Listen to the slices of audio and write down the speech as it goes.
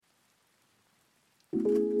You're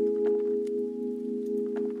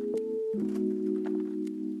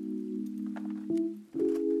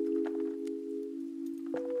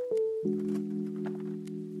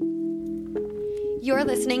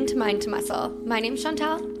listening to Mind to Muscle. My name's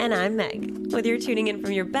Chantelle. And I'm Meg. Whether you're tuning in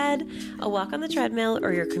from your bed, a walk on the treadmill,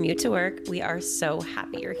 or your commute to work, we are so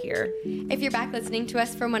happy you're here. If you're back listening to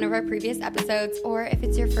us from one of our previous episodes, or if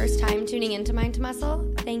it's your first time tuning into Mind to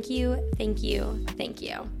Muscle, thank you, thank you, thank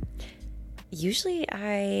you. Usually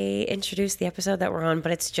I introduce the episode that we're on,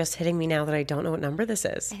 but it's just hitting me now that I don't know what number this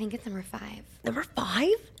is. I think it's number 5. Number 5? I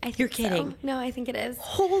think You're kidding. So. No, I think it is.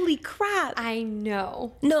 Holy crap. I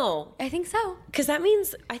know. No. I think so. Because that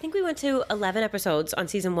means, I think we went to 11 episodes on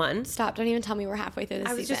season 1. Stop. Don't even tell me we're halfway through this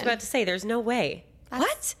season. I was just about to say, there's no way.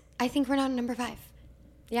 What? I think we're not on number 5.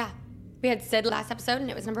 Yeah. We had Sid last episode, and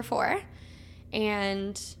it was number 4.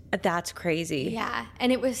 And that's crazy. Yeah.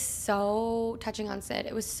 And it was so touching on Sid.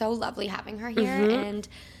 It was so lovely having her here. And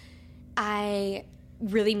I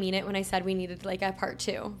really mean it when I said we needed like a part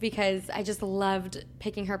 2, because I just loved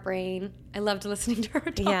picking her brain. I loved listening to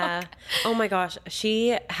her talk. Yeah. Oh my gosh.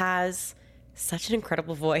 She has such an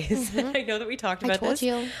incredible voice. I know that we talked about this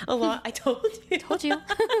a lot. I told you.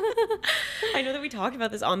 I know that we talked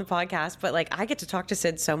about this on the podcast, but like I get to talk to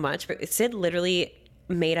Sid so much. But Sid literally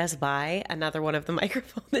made us buy another one of the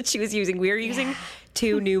microphones that she was using. We were using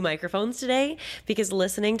 2 new microphones today because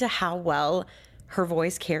listening to how well her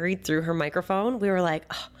voice carried through her microphone, we were like,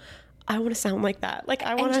 oh, I want to sound like that. Like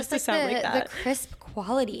I want us to sound like that. The crisp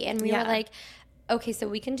quality. And we were like, okay, so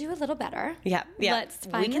we can do a little better. Yeah. Let's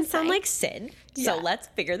find we can sound like Sid. So let's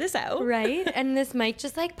figure this out. Right. And this mic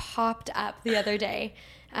just like popped up the other day.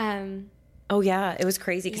 Oh yeah. It was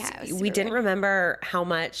crazy because we didn't remember how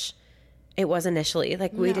much it was initially.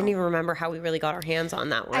 Like we didn't even remember how we really got our hands on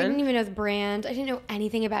that one. I didn't even know the brand. I didn't know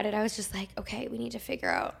anything about it. I was just like, okay, we need to figure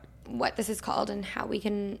out what this is called and how we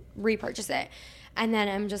can repurchase it. And then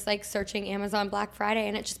I'm just like searching Amazon Black Friday,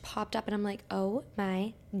 and it just popped up, and I'm like, oh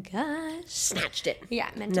my gosh. Snatched it. Yeah,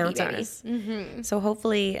 meant to be, baby. It's ours. So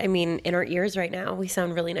hopefully, I mean, in our ears right now, we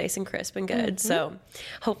sound really nice and crisp and good. So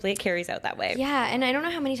hopefully it carries out that way. Yeah, and I don't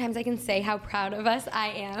know how many times I can say how proud of us I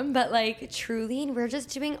am, but like truly, we're just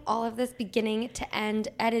doing all of this beginning to end,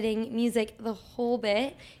 editing, music, the whole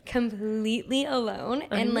bit completely alone.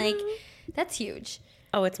 And like, that's huge.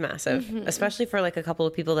 Oh, it's massive, especially for like a couple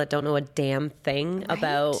of people that don't know a damn thing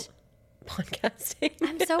about podcasting.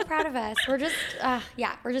 I'm so proud of us. We're just,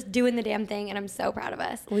 we're just doing the damn thing, and I'm so proud of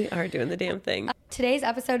us. We are doing the damn thing. Today's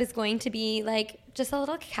episode is going to be like just a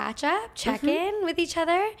little catch up, check in with each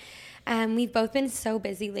other. We've both been so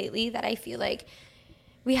busy lately that I feel like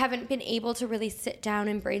we haven't been able to really sit down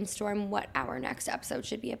and brainstorm what our next episode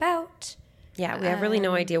should be about. Yeah, we have really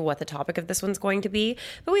no idea what the topic of this one's going to be,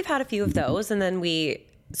 but we've had a few of those, and then we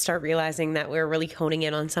start realizing that we're really honing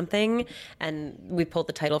in on something, and we pulled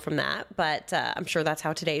the title from that, but I'm sure that's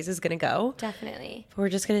how today's is going to go. Definitely. But we're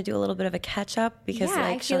just going to do a little bit of a catch-up because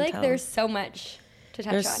I feel like there's so much to touch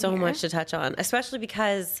on. There's so much to touch on, especially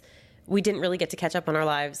because we didn't really get to catch up on our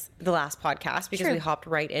lives the last podcast because we hopped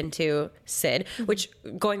right into Sid, which,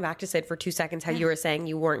 going back to Sid for 2 seconds, how you were saying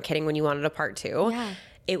you weren't kidding when you wanted a part 2. Yeah.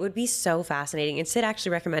 It would be so fascinating. And Sid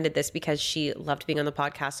actually recommended this because she loved being on the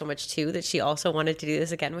podcast so much too that she also wanted to do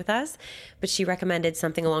this again with us. But she recommended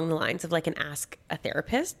something along the lines of like an Ask a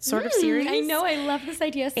Therapist sort of series. I know. I love this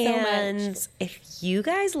idea so much. And if you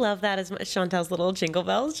guys love that as much as Chantelle's little jingle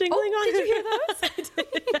bells jingling on. Did you hear those?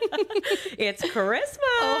 It's Christmas.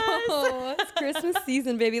 Oh, it's Christmas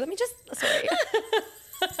season, baby. Let me just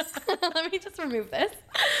remove this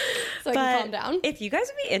so I can calm down. If you guys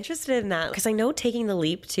would be interested in that, because I know taking the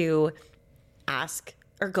leap to ask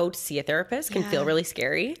or go to see a therapist can feel really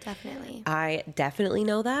scary. Definitely. I definitely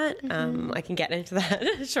know that. I can get into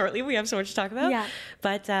that shortly. We have so much to talk about. Yeah.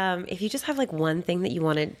 But if you just have like one thing that you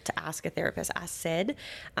wanted to ask a therapist, ask Sid,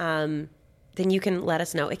 then you can let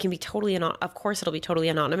us know. It can be totally of course it'll be totally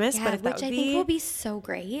anonymous. Yeah, but if which that would I think will be so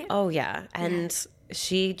great. Oh yeah. And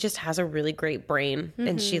she just has a really great brain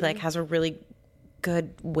and she like has a really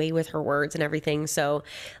good way with her words and everything. So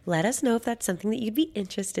let us know if that's something that you'd be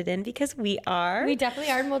interested in, because we are. We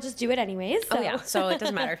definitely are, and we'll just do it anyways. So. Oh yeah. So it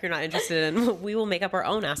doesn't matter if you're not interested in. We will make up our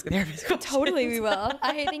own Ask a Therapist questions. Totally, we will.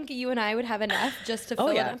 I think you and I would have enough just to fill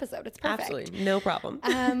an episode. It's perfect. Absolutely, no problem.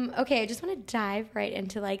 Okay, I just want to dive right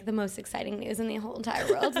into like the most exciting news in the whole entire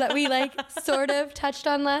world that we like sort of touched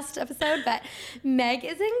on last episode. But Meg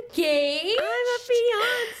is engaged. I'm a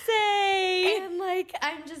fiance. And like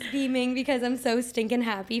I'm just beaming because I'm so stinking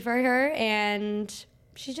happy for her, and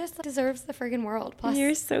She just deserves the friggin' world. Plus,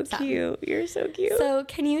 you're so cute. You're so cute. So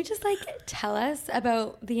can you just like tell us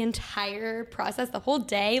about the entire process, the whole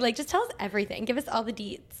day? Like just tell us everything. Give us all the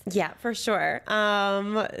deets. Yeah, for sure.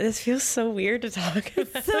 This feels so weird to talk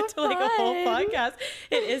about so to like a whole podcast.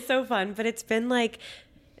 It is so fun, but it's been like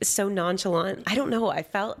so nonchalant. I don't know. I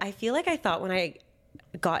feel like I thought when I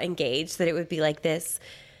got engaged that it would be like this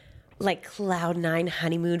like cloud nine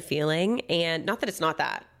honeymoon feeling, and not that it's not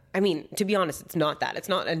that. I mean, to be honest, it's not that. It's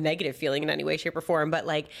not a negative feeling in any way, shape, or form, but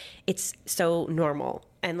like it's so normal.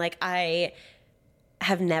 And like I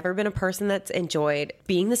have never been a person that's enjoyed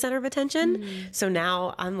being the center of attention. So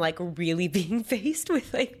now I'm like really being faced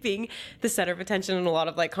with like being the center of attention in a lot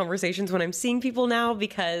of like conversations when I'm seeing people now,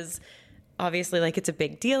 because obviously like it's a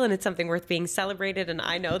big deal and it's something worth being celebrated, and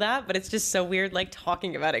I know that, but it's just so weird like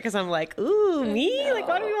talking about it because I'm like, ooh, me? No. Like,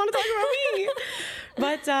 why do we want to talk about me?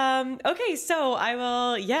 But okay, so I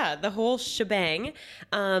will, the whole shebang.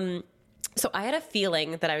 So I had a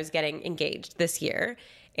feeling that I was getting engaged this year,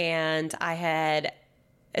 and I had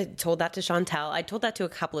told that to Chantelle. I told that to a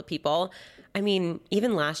couple of people. I mean,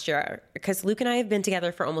 even last year, because Luke and I have been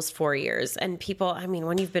together for almost 4 years, and people, I mean,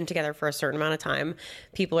 when you've been together for a certain amount of time,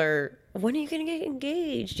 people are, when are you going to get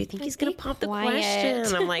engaged? Do you think he's going to pop the question?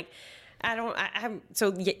 And I'm like,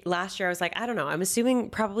 last year I was like, I don't know. I'm assuming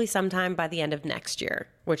probably sometime by the end of next year,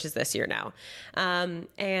 which is this year now.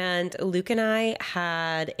 And Luke and I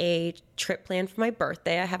had a trip planned for my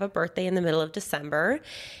birthday. I have a birthday in the middle of December.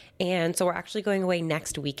 And so we're actually going away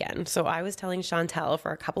next weekend. So I was telling Chantelle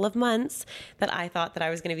for a couple of months that I thought that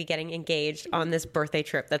I was going to be getting engaged on this birthday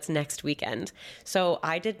trip that's next weekend. So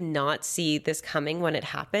I did not see this coming when it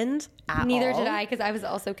happened at Neither all. did I, because I was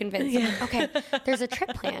also convinced. Yeah. Like, okay, there's a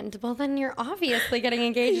trip planned. Well, then you're obviously getting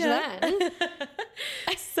engaged then.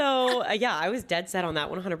 So I was dead set on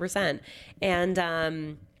that 100%.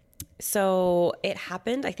 And so it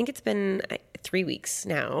happened. I think it's been 3 weeks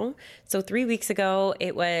now. So 3 weeks ago,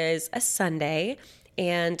 it was a Sunday,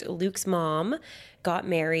 and Luke's mom got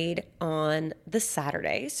married on the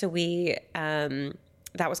Saturday. So we,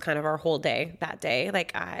 that was kind of our whole day that day.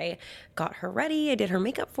 Like I got her ready. I did her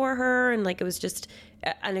makeup for her. And like, it was just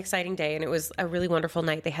an exciting day. And it was a really wonderful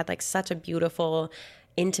night. They had like such a beautiful,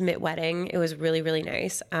 intimate wedding. It was really, really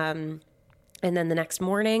nice. And then the next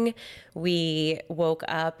morning we woke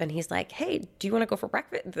up and he's like, hey, do you want to go for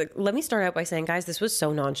breakfast? Let me start out by saying, guys, this was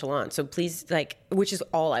so nonchalant. So please, like, which is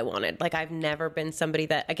all I wanted. Like, I've never been somebody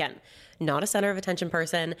that, again, not a center of attention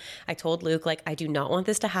person. I told Luke, like, I do not want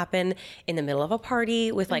this to happen in the middle of a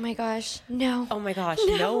party with like, oh my gosh, no. Oh my gosh,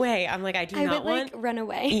 no way. I'm like, I would like run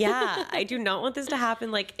away. Yeah. I do not want this to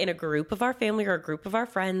happen like in a group of our family or a group of our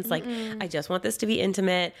friends. Like, I just want this to be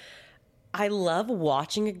intimate. I love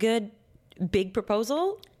watching a good big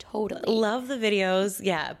proposal. Totally. Love the videos.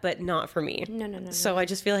 Yeah, but not for me. No. So I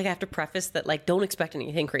just feel like I have to preface that, like, don't expect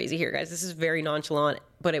anything crazy here, guys. This is very nonchalant,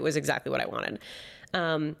 but it was exactly what I wanted.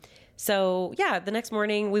 So yeah, the next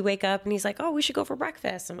morning we wake up and he's like, oh, we should go for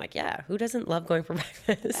breakfast. I'm like, yeah, who doesn't love going for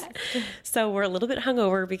breakfast? So we're a little bit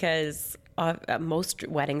hungover because most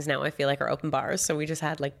weddings now I feel like are open bars. So we just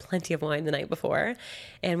had like plenty of wine the night before,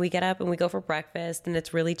 and we get up and we go for breakfast, and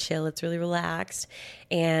it's really chill. It's really relaxed.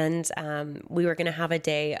 And we were going to have a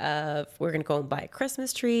day of, we're going to go and buy a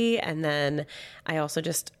Christmas tree. And then I also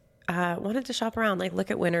just wanted to shop around, like look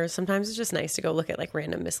at winners. Sometimes it's just nice to go look at like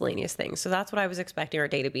random miscellaneous things. So that's what I was expecting our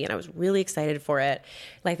day to be. And I was really excited for it.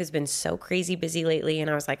 Life has been so crazy busy lately. And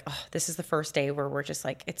I was like, oh, this is the first day where we're just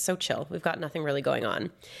like, it's so chill. We've got nothing really going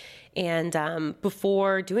on. And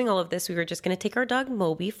before doing all of this, we were just going to take our dog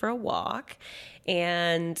Moby for a walk.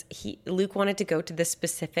 And Luke wanted to go to this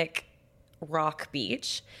specific rock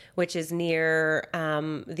beach, which is near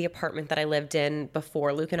the apartment that I lived in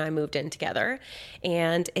before Luke and I moved in together.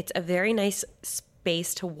 And it's a very nice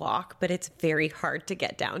space to walk, but it's very hard to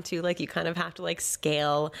get down to. Like, you kind of have to like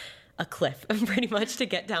scale a cliff pretty much to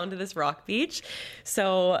get down to this rock beach.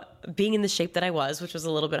 So being in the shape that I was, which was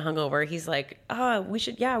a little bit hungover, he's like, oh, we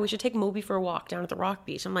should take Moby for a walk down at the rock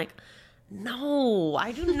beach. I'm like, no,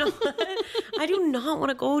 I do not want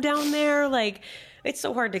to go down there. Like, it's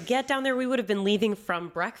so hard to get down there. We would have been leaving from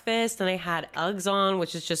breakfast and I had Uggs on,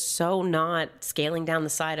 which is just so not scaling down the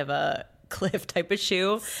side of a cliff type of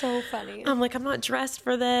shoe. So funny. I'm like, I'm not dressed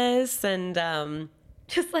for this. And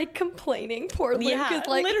just like complaining. Poor Luke is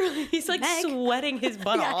like, literally, he's like sweating his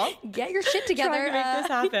butt off. Get your shit together. Trying to make this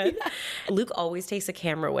happen. Luke always takes a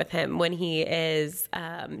camera with him when he is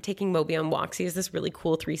taking Moby on walks. He has this really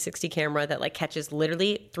cool 360 camera that like catches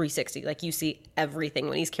literally 360. Like you see everything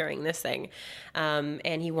when he's carrying this thing.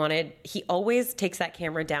 And he always takes that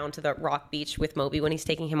camera down to the rock beach with Moby when he's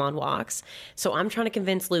taking him on walks. So I'm trying to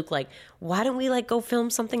convince Luke, like, why don't we like go film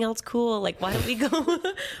something else cool? Like, why don't we go,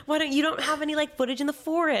 you don't have any like footage in the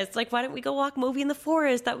forest? Like, why don't we go walk Moby in the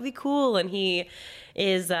forest? That would be cool. And he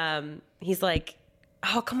is, he's like,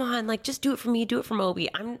 oh, come on, like, just do it for me, do it for Moby.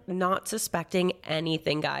 I'm not suspecting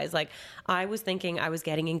anything, guys. Like, I was thinking I was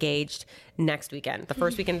getting engaged next weekend, the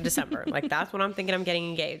first weekend of December. Like, that's when I'm thinking I'm getting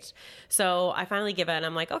engaged. So I finally give in.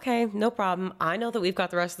 I'm like, okay, no problem. I know that we've got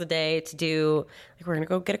the rest of the day to do, like, we're going to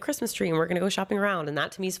go get a Christmas tree and we're going to go shopping around. And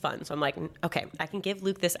that to me is fun. So I'm like, okay, I can give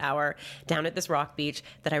Luke this hour down at this rock beach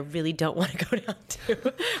that I really don't want to go down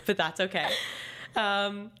to, but that's okay.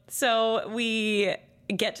 So we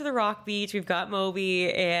get to the rock beach. We've got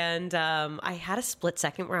Moby, and I had a split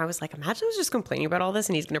second where I was like, imagine I was just complaining about all this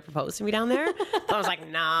and he's going to propose to me down there. So I was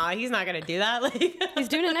like, nah, he's not going to do that. Like, he's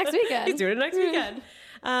doing it next weekend. He's doing it next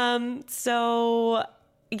weekend. So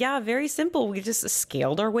yeah, very simple. We just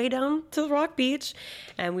scaled our way down to the rock beach,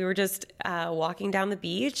 and we were just walking down the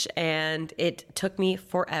beach, and it took me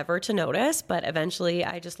forever to notice, but eventually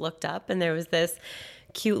I just looked up and there was this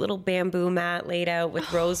cute little bamboo mat laid out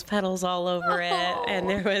with rose petals all over it, and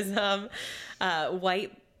there was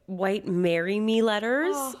white marry me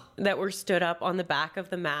letters that were stood up on the back of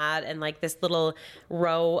the mat, and like this little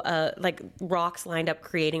row, like rocks lined up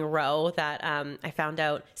creating a row that I found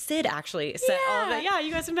out Sid actually set all of that. Yeah,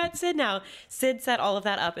 you guys have met Sid now. Sid set all of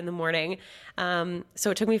that up in the morning.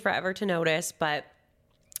 So it took me forever to notice, but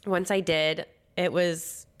once I did, it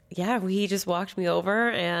was, he just walked me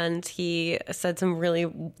over and he said some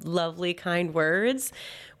really lovely, kind words,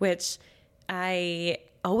 which I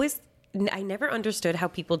never understood how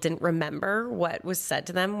people didn't remember what was said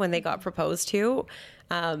to them when they got proposed to.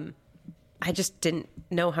 I just didn't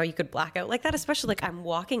know how you could black out like that, especially like I'm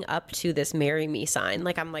walking up to this marry me sign.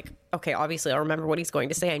 Like, I'm like, okay, obviously I'll remember what he's going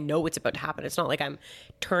to say. I know it's about to happen. It's not like I'm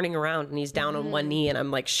turning around and he's down on one knee and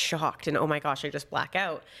I'm like shocked and oh my gosh, I just black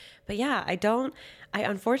out. But yeah, I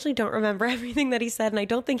unfortunately don't remember everything that he said, and I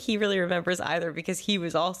don't think he really remembers either because he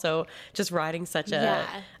was also just riding such a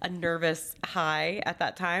nervous high at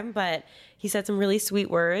that time. But he said some really sweet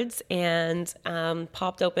words and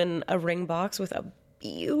popped open a ring box with a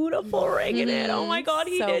beautiful ring in it. Oh my God,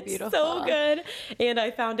 he did beautiful. So good. And I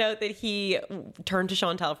found out that he turned to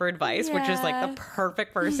Chantelle for advice, which is like the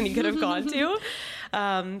perfect person he could have gone to.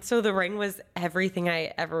 So the ring was everything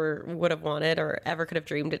I ever would have wanted or ever could have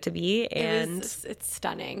dreamed it to be. And it's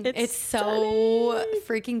stunning. It's so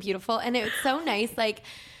freaking beautiful. And it's so nice. Like,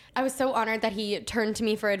 I was so honored that he turned to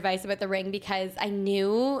me for advice about the ring because I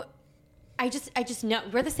knew, I just know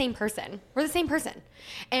we're the same person. We're the same person.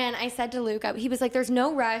 And I said to Luke, he was like, there's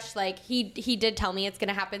no rush. Like, he did tell me it's going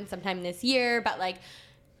to happen sometime this year, but like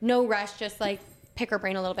no rush, just like pick her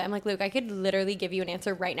brain a little bit. I'm like, Luke, I could literally give you an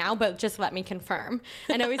answer right now, but just let me confirm.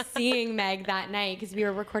 And I was seeing Meg that night because we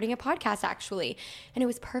were recording a podcast actually. And it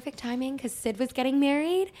was perfect timing because Sid was getting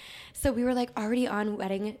married. So we were like already on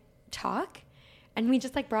wedding talk. And we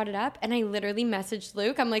just like brought it up, and I literally messaged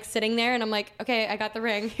Luke. I'm like sitting there, and I'm like, okay, I got the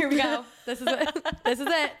ring. Here we go. This is it. This is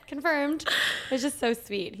it. Confirmed. It's just so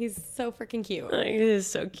sweet. He's so freaking cute. He is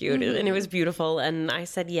so cute, and it was beautiful. And I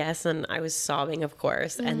said yes, and I was sobbing, of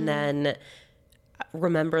course. And then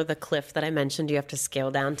remember the cliff that I mentioned you have to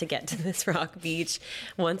scale down to get to this rock beach.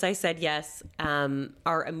 Once I said yes,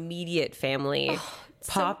 our immediate family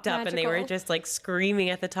popped up and they were just like screaming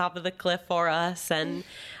at the top of the cliff for us. And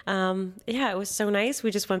it was so nice. We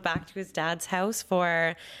just went back to his dad's house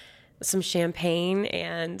for some champagne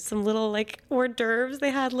and some little like hors d'oeuvres. They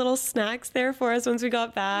had little snacks there for us once we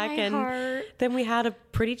got back. Then we had a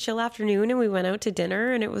pretty chill afternoon and we went out to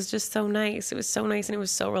dinner, and it was just so nice. It was so nice and it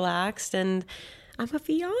was so relaxed, and I'm a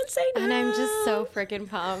fiance now. And I'm just so freaking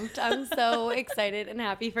pumped. I'm so excited and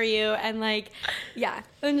happy for you. And like,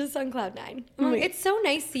 I'm just on cloud nine. It's so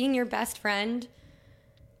nice seeing your best friend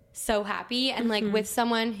so happy and like with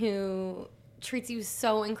someone who treats you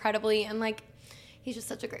so incredibly, and like, he's just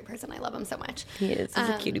such a great person. I love him so much. He is. He's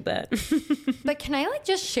a cutie butt. But can I like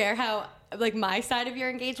just share how like my side of your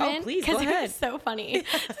engagement? Oh, please, go ahead. It was so funny.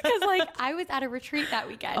 Because like I was at a retreat that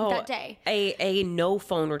weekend, that day. A no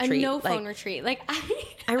phone retreat. A no phone retreat. Like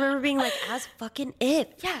I remember being like, as fucking if.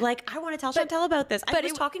 Yeah. Like, I want to tell Chantelle about this. I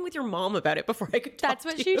was talking with your mom about it before I could talk That's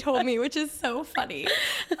what she told me, which is so funny.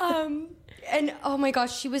 And oh my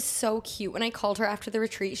gosh, she was so cute. When I called her after the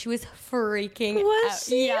retreat, she was freaking out. Was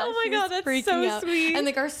she? Yeah, oh my God, that's so sweet. And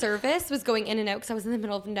like our service was going in and out because I was in the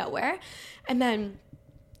middle of nowhere. And then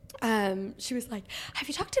she was like, have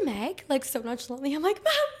you talked to Meg? Like so nonchalantly. I'm like,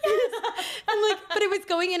 Mom, yes. And like, but it was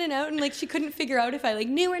going in and out and like she couldn't figure out if I like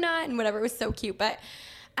knew or not and whatever. It was so cute. But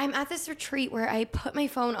I'm at this retreat where I put my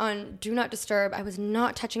phone on Do Not Disturb. I was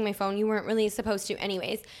not touching my phone. You weren't really supposed to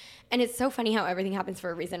anyways. And it's so funny how everything happens for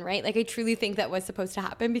a reason, right? Like I truly think that was supposed to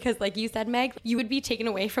happen because like you said, Meg, you would be taken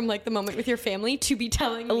away from like the moment with your family to be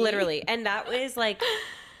telling me. Literally. And that was like,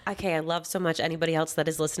 okay, I love so much anybody else that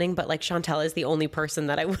is listening, but like Chantelle is the only person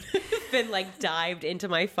that I would have been like dived into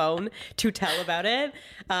my phone to tell about it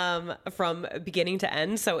from beginning to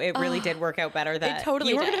end. So it really did work out better that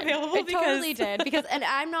totally you weren't did. available. It totally did because, and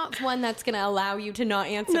I'm not one that's going to allow you to not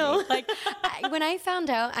answer me. Like when I found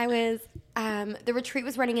out I was, the retreat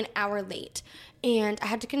was running an hour late and I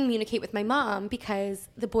had to communicate with my mom because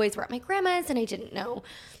the boys were at my grandma's and I didn't know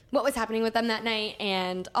what was happening with them that night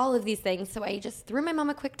and all of these things. So I just threw my mom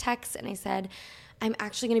a quick text and I said, I'm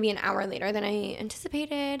actually going to be an hour later than I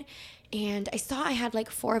anticipated. And I saw I had like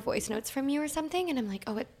 4 voice notes from you or something. And I'm like,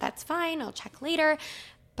 oh, that's fine. I'll check later.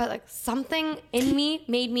 But like something in me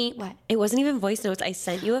made me what? It wasn't even voice notes. I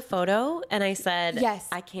sent you a photo and I said, yes,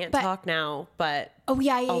 I can't talk now, but I'll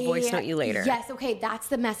voice note you later. Yes, okay, that's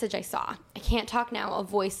the message I saw. I can't talk now. I'll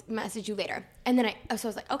voice message you later. And then I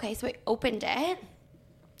was like, okay, so I opened it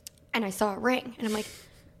and I saw a ring and I'm like,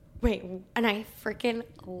 wait, and I freaking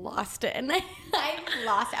lost it. And I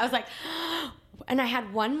lost it. I was like, and I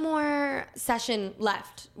had one more session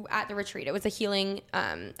left at the retreat. It was a healing,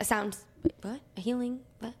 sound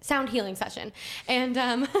healing session. And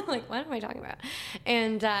like, what am I talking about?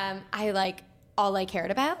 And I like, all I cared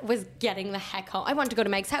about was getting the heck home. I wanted to go to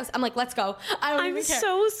Meg's house. I'm like, let's go. I don't even care. I'm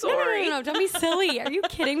so sorry. No, don't be silly. Are you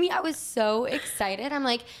kidding me? I was so excited. I'm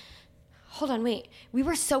like, hold on, wait. We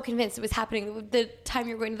were so convinced it was happening the time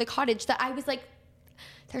you were going to the cottage that I was like,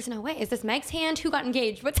 there's no way. Is this Meg's hand? Who got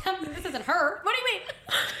engaged? What's happening? This isn't her. What do you mean?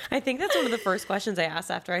 I think that's one of the first questions I asked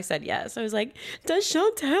after I said yes. I was like, does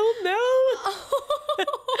Chantelle know?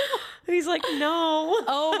 And he's like, no.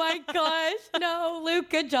 Oh my gosh. No, Luke,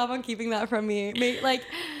 good job on keeping that from me. Like,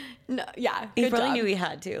 no, yeah. He probably knew he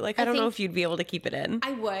had to. Like, I don't know if you'd be able to keep it in.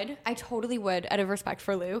 I would. I totally would, out of respect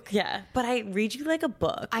for Luke. Yeah. But I read you like a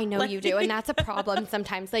book. I know you do. And that's a problem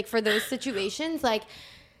sometimes. Like, for those situations, like,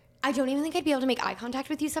 I don't even think I'd be able to make eye contact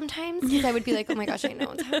with you sometimes because I would be like, oh my gosh, I know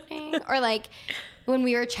what's happening. Or like when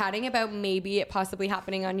we were chatting about maybe it possibly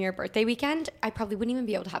happening on your birthday weekend, I probably wouldn't even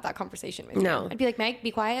be able to have that conversation with you. No. I'd be like, Meg,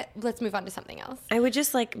 be quiet. Let's move on to something else. I would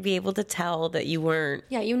just like be able to tell that you weren't.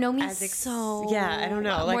 Yeah, you know me so. Yeah, I don't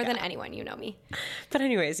know. More than anyone, you know me. But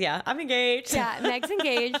anyways, yeah, I'm engaged. Yeah, Meg's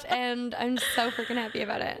engaged and I'm so freaking happy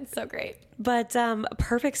about it. It's so great. But a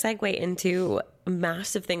perfect segue into a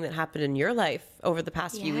massive thing that happened in your life over the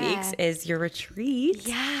past few weeks is your retreat.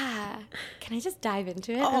 Yeah. Can I just dive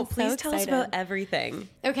into it? Oh, please tell us about everything.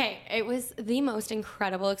 Okay. It was the most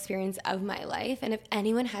incredible experience of my life. And if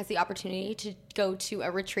anyone has the opportunity to go to a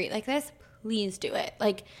retreat like this, please do it.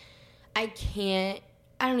 Like, I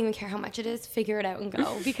don't even care how much it is. Figure it out and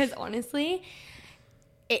go. Because honestly,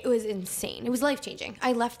 it was insane. It was life-changing.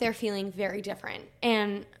 I left there feeling very different.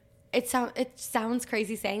 And it sounds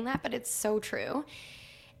crazy saying that, but it's so true.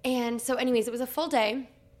 And so anyways, it was a full day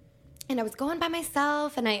and I was going by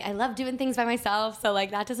myself and I love doing things by myself. So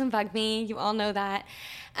like that doesn't bug me. You all know that.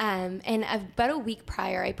 And about a week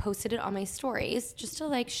prior, I posted it on my stories just to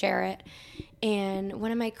like share it. And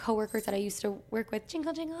one of my coworkers that I used to work with,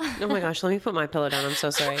 jingle, jingle. Oh my gosh, let me put my pillow down. I'm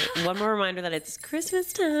so sorry. One more reminder that it's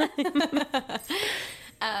Christmas time.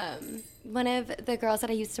 One of the girls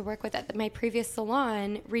that I used to work with at my previous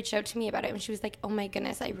salon reached out to me about it and she was like, oh my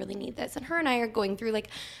goodness, I really need this. And her and I are going through like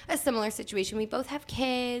a similar situation. We both have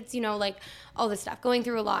kids, you know, like all this stuff, going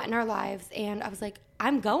through a lot in our lives. And I was like,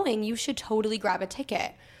 I'm going, you should totally grab a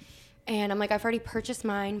ticket. And I'm like, I've already purchased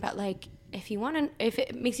mine, but like, if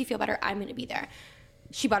it makes you feel better, I'm going to be there.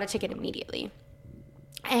 She bought a ticket immediately.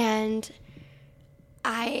 And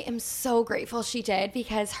I am so grateful she did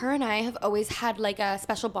because her and I have always had like a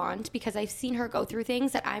special bond because I've seen her go through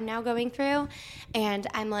things that I'm now going through. And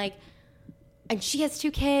I'm like, and she has 2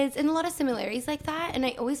 kids and a lot of similarities like that. And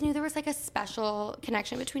I always knew there was like a special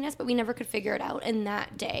connection between us, but we never could figure it out. And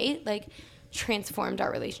that day, like, transformed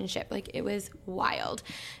our relationship. Like, it was wild.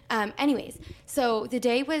 Anyways, so the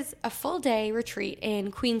day was a full day retreat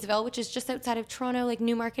in Queensville, which is just outside of Toronto, like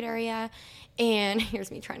Newmarket area. And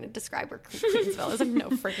here's me trying to describe where Queensville is. I have no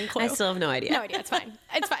freaking clue. I still have no idea. No idea. It's fine.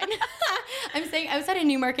 It's fine. I'm saying outside of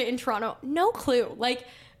Newmarket in Toronto, no clue. Like,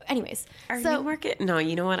 anyways. Newmarket? No,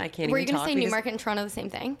 you know what? I can't even talk. Were you going to say Newmarket and Toronto the same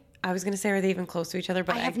thing? I was going to say, are they even close to each other?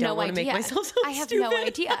 But I don't want to make myself so I have stupid. no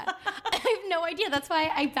idea. I have no idea. That's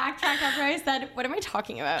why I backtracked after I said, what am I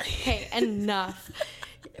talking about? Okay, enough.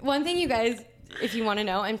 One thing, you guys, if you want to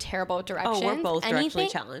know, I'm terrible with directions. Oh, we're both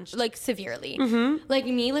directionally challenged. Like, severely. Mm-hmm. Like,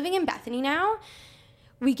 me living in Bethany now,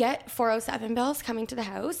 we get 407 bills coming to the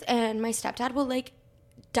house, and my stepdad will, like,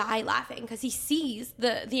 die laughing because he sees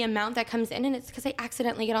the amount that comes in, and it's because I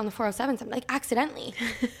accidentally get on the 407s. I'm like, accidentally.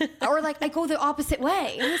 Or like I go the opposite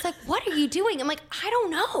way. And he's like, what are you doing? I'm like, I don't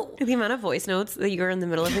know. The amount of voice notes that you're in the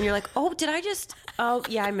middle of and you're like, oh,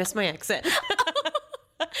 yeah, I missed my exit.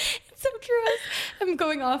 It's so true. I'm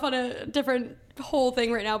going off on a different whole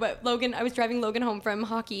thing right now, but I was driving Logan home from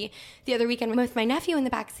hockey the other weekend with my nephew in the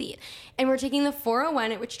back seat, and we're taking the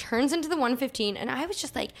 401, which turns into the 115, and I was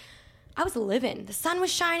just like, I was living. The sun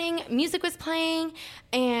was shining, music was playing,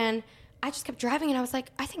 and I just kept driving, and I was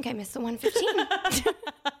like, I think I missed the 115.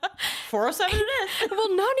 407 it is.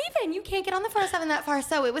 Well, not even. You can't get on the 407 that far.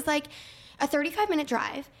 So it was like a 35-minute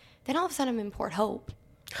drive. Then all of a sudden I'm in Port Hope.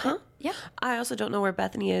 Huh? Yep. I also don't know where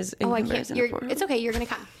Bethany is in comparison to Port Hope. It's okay. You're going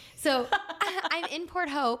to come. So I'm in Port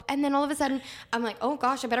Hope, and then all of a sudden I'm like, oh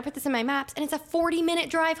gosh, I better put this in my maps. And it's a 40-minute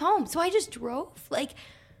drive home. So I just drove like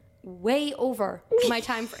way over my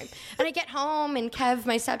time frame. And I get home, and Kev,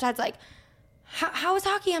 my stepdad's like, how was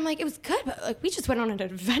hockey? I'm like, it was good, but like we just went on an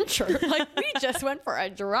adventure. Like we just went for a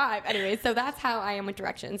drive. Anyway, so that's how I am with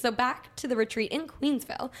directions. So back to the retreat in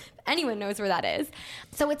Queensville. If anyone knows where that is.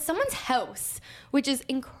 So it's someone's house, which is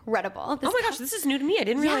incredible. Oh my gosh, this is new to me. I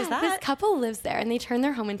didn't realize that. This couple lives there, and they turn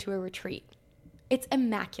their home into a retreat. It's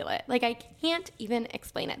immaculate. Like, I can't even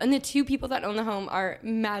explain it. And the two people that own the home are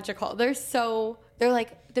magical. They're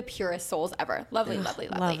like the purest souls ever. Lovely, lovely,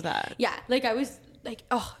 lovely. Love that. Yeah. Like, I was like,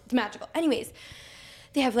 oh, it's magical. Anyways,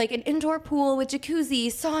 they have like an indoor pool with jacuzzi,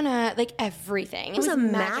 sauna, like everything. It was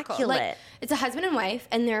magical. Like, it's a husband and wife,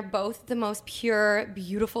 and they're both the most pure,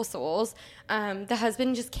 beautiful souls. The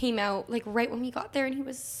husband just came out like right when we got there, and he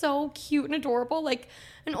was so cute and adorable, like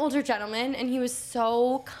an older gentleman, and he was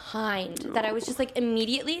so kind that I was just like,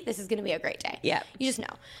 immediately, this is going to be a great day. Yeah. You just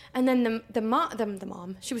know. And then the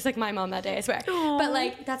mom, she was like my mom that day, I swear. Aww. But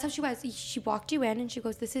like, that's how she was. She walked you in, and she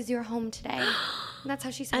goes, this is your home today. And that's how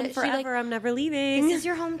she said and it. forever, she, like, I'm never leaving. This is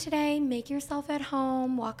your home today. Make yourself at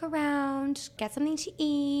home. Walk around. Get something to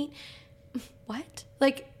eat. What?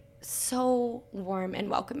 Like, so warm and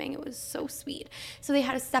welcoming. It was so sweet. So they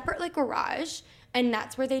had a separate like garage, and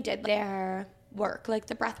that's where they did their work, like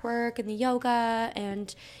the breath work and the yoga,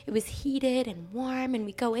 and it was heated and warm, and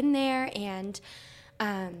we go in there, and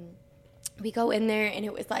it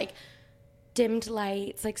was like dimmed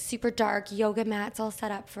lights, like super dark yoga mats all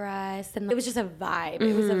set up for us, and it was just a vibe. Mm-hmm.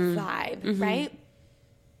 It was a vibe, mm-hmm. right?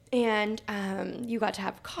 And you got to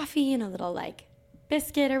have coffee and a little like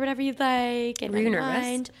biscuit or whatever you'd like. And were you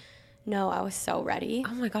nervous? No, I was so ready.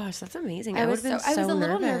 Oh my gosh, that's amazing. I was a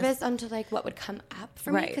little nervous onto like what would come up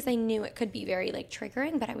for me, because I knew it could be very like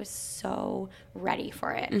triggering, but I was so ready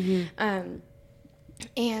for it. Mm-hmm.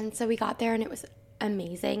 And so we got there, and it was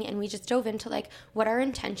amazing, and we just dove into like what our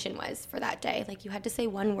intention was for that day. Like, you had to say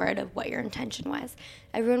one word of what your intention was.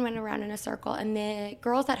 Everyone went around in a circle, and the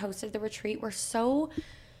girls that hosted the retreat were so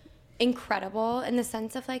incredible in the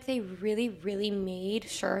sense of like, they really, really made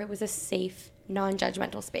sure it was a safe,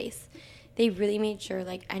 non-judgmental space. They really made sure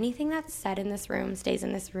like anything that's said in this room stays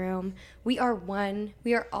in this room. We are one.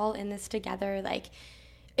 We are all in this together. Like,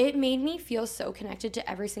 it made me feel so connected to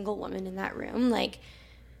every single woman in that room. Like,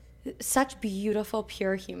 such beautiful,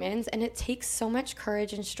 pure humans. And it takes so much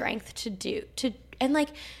courage and strength and like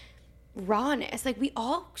rawness. Like, we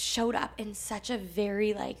all showed up in such a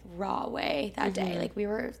very like raw way that mm-hmm. day. Like, we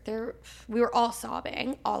were all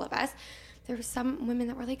sobbing, all of us. There were some women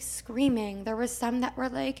that were like screaming. There was some that were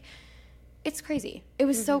like, it's crazy. It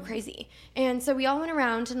was mm-hmm. so crazy. And so we all went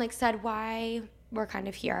around and like said why we're kind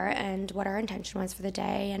of here and what our intention was for the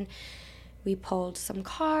day. And we pulled some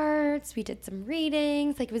cards. We did some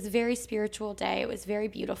readings. Like, it was a very spiritual day. It was very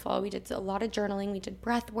beautiful. We did a lot of journaling. We did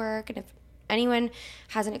breath work. And if anyone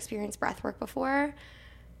hasn't experienced breath work before,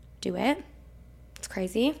 do it. It's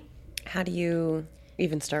crazy. How do you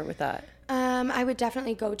even start with that? I would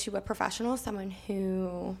definitely go to a professional, someone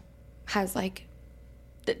who has like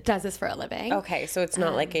does this for a living. Okay, so it's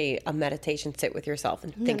not like a meditation sit with yourself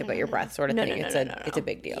and think about your breath sort of thing. It's a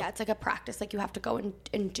big deal. Yeah, it's like a practice. Like you have to go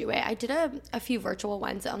and do it. I did a few virtual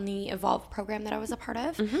ones on the Evolve program that I was a part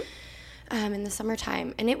of in the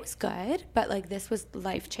summertime, and it was good, but like this was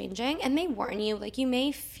life-changing. And they warn you, like you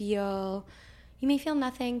may feel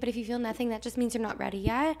nothing, but if you feel nothing, that just means you're not ready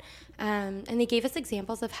yet. And they gave us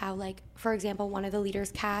examples of how, like, for example, one of the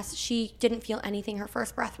leaders, Cass, she didn't feel anything her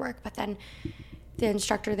first breath work, but then the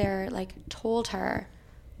instructor there, like, told her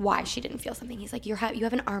why she didn't feel something. He's like, you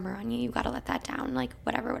have an armor on you. You got to let that down, like,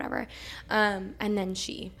 whatever. And then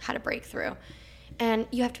she had a breakthrough. And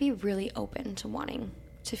you have to be really open to wanting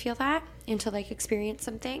to feel that and to, like, experience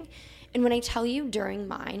something. And when I tell you during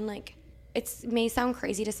mine, like, it may sound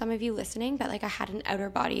crazy to some of you listening, but like I had an outer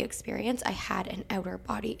body experience.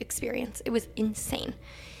 It was insane.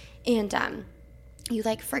 And you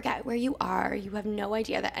like forget where you are. You have no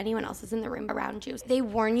idea that anyone else is in the room around you. They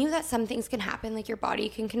warn you that some things can happen, like your body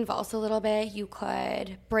can convulse a little bit. You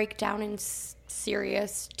could break down in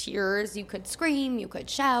serious tears. You could scream. You could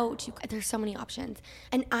shout. There's so many options.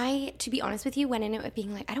 And I, to be honest with you, went in it with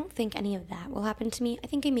being like, I don't think any of that will happen to me. I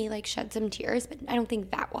think I may like shed some tears, but I don't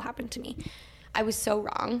think that will happen to me. I was so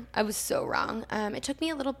wrong. It took me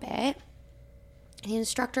a little bit. The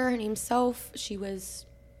instructor, her name's Soph, she was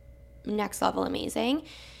next level amazing.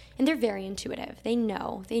 And they're very intuitive. They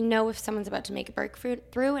know if someone's about to make a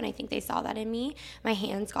breakthrough, and I think they saw that in me. My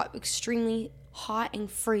hands got extremely hot and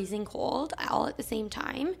freezing cold all at the same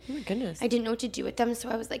time. Oh my goodness. I didn't know what to do with them, so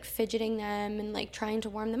I was like fidgeting them and like trying to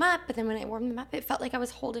warm them up. But then when I warmed them up, it felt like I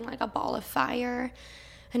was holding like a ball of fire.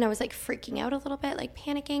 And I was like freaking out a little bit, like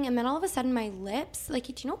panicking. And then all of a sudden my lips, like,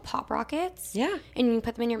 do you know Pop Rockets? Yeah. And you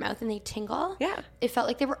put them in your mouth and they tingle? Yeah. It felt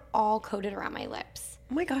like they were all coated around my lips.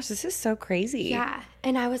 Oh my gosh, this is so crazy. Yeah.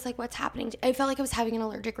 And I was like, what's happening? I felt like I was having an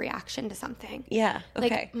allergic reaction to something. Yeah. Okay.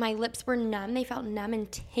 Like my lips were numb. They felt numb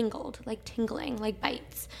and tingled, like tingling, like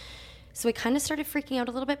bites. So I kind of started freaking out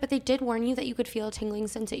a little bit, but they did warn you that you could feel a tingling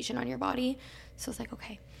sensation on your body. So I was like,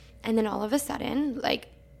 okay. And then all of a sudden, like,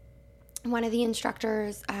 one of the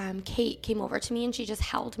instructors, Kate, came over to me and she just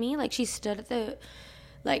held me. Like she stood at the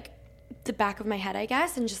back of my head, I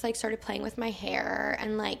guess, and just like started playing with my hair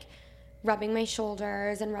and like rubbing my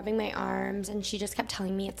shoulders and rubbing my arms. And she just kept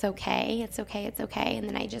telling me, it's okay. And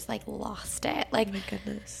then I just like lost it. Like, oh my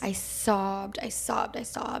goodness. I sobbed.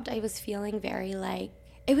 I was feeling very like,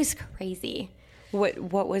 it was crazy.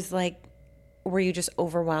 What was like, were you just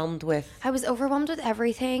overwhelmed with? I was overwhelmed with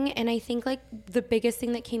everything. And I think like the biggest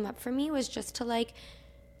thing that came up for me was just to like,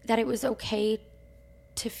 that it was okay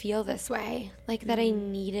to feel this way. Like that I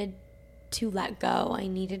needed to let go. I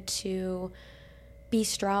needed to be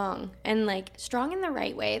strong, and like strong in the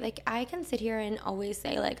right way. Like I can sit here and always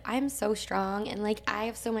say like, I'm so strong and like I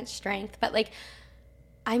have so much strength, but like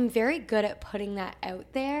I'm very good at putting that out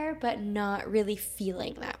there, but not really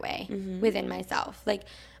feeling that way within myself. Like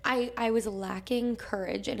I was lacking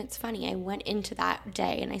courage. And it's funny, I went into that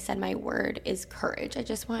day and I said, my word is courage. I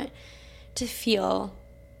just want to feel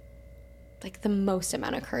like the most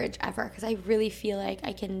amount of courage ever, because I really feel like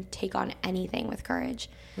I can take on anything with courage.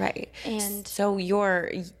 Right. And so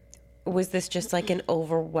was this just like an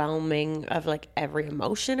overwhelming of like every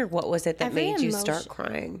emotion, or what was it that made you start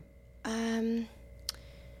crying?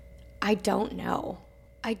 I don't know.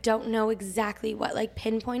 I don't know exactly what like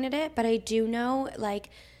pinpointed it, but I do know like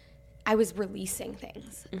I was releasing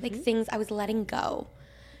things, like things I was letting go.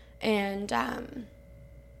 And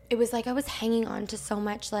it was like I was hanging on to so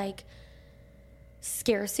much like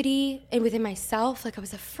scarcity and within myself. Like I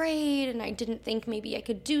was afraid and I didn't think maybe I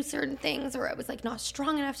could do certain things, or I was like not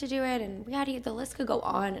strong enough to do it. And the list could go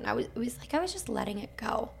on. And it was like I was just letting it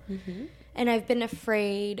go. And I've been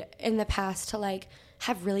afraid in the past to like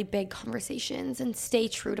have really big conversations and stay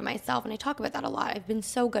true to myself. And I talk about that a lot. I've been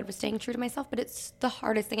so good with staying true to myself, but it's the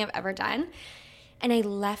hardest thing I've ever done. And I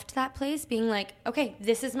left that place being like, okay,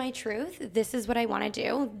 this is my truth. This is what I want to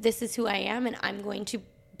do. This is who I am. And I'm going to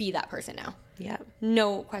be that person now. Yeah.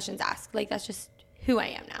 No questions asked. Like, that's just who I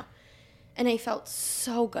am now. And I felt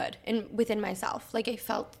so good within myself. Like I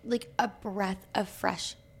felt like a breath of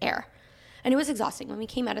fresh air. And it was exhausting. When we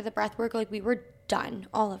came out of the breath work, like we were done.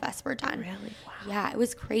 All of us were done. Really? Wow. Yeah, it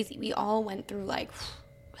was crazy. We all went through like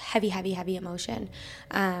heavy emotion.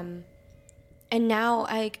 And now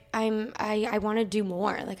I want to do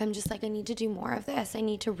more. Like I'm just like, I need to do more of this. I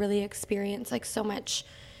need to really experience like so much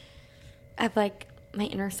of like my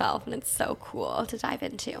inner self, and it's so cool to dive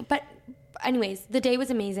into. But anyways, the day was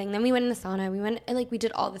amazing. Then we went in the sauna. We went and like we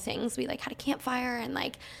did all the things. We like had a campfire, and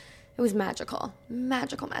like it was magical.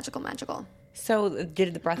 So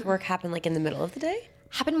did the breath work happen like in the middle of the day?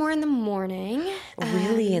 happened more in the morning.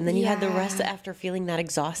 Really? And then you had the rest after feeling that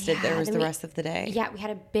exhausted. There was the rest of the day. Yeah, we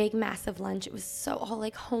had a big, massive lunch. It was so all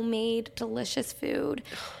like homemade, delicious food.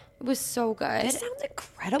 It was so good. This sounds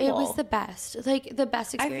incredible. It was the best. Like the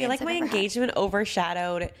best experience. I feel like my engagement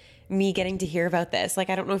overshadowed me getting to hear about this. Like,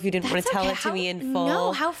 I don't know if you didn't want to tell it to me in full.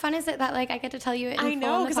 No, how fun is it that like I get to tell you it in full? I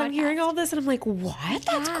know, because I'm hearing all this and I'm like, what?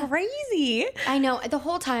 That's crazy. I know. The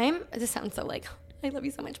whole time, this sounds so like, I love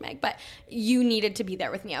you so much, Meg, but you needed to be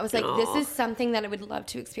there with me. I was like, this is something that I would love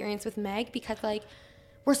to experience with Meg because like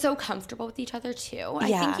we're so comfortable with each other too. I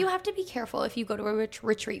think you have to be careful if you go to a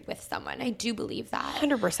retreat with someone. I do believe that.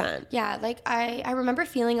 100%. Yeah, like I remember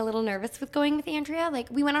feeling a little nervous with going with Andrea. Like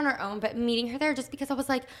we went on our own, but meeting her there just because I was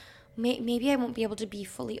like, maybe I won't be able to be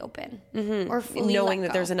fully open or fully knowing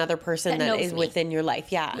that there's another person that is within your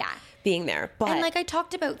life. Yeah. Being there. But and like I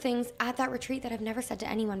talked about things at that retreat that I've never said to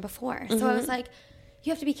anyone before. So I was like,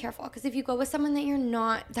 you have to be careful because if you go with someone that you're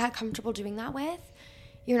not that comfortable doing that with,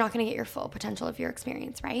 you're not going to get your full potential of your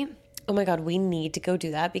experience, right? Oh my God, we need to go do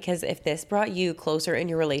that because if this brought you closer in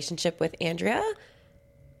your relationship with Andrea,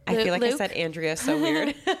 I feel like Luke? I said Andrea so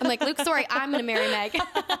weird. I'm like, Luke, sorry, I'm going to marry Meg.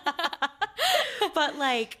 But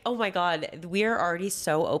like, oh my God, we are already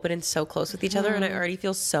so open and so close with each other and I already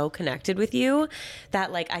feel so connected with you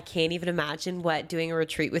that like I can't even imagine what doing a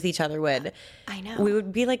retreat with each other would. I know. We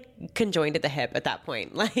would be like conjoined at the hip at that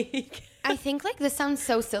point. Like I think like this sounds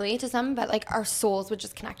so silly to some, but like our souls would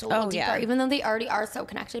just connect a little deeper, even though they already are so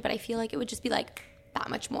connected. But I feel like it would just be like that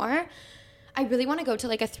much more. I really want to go to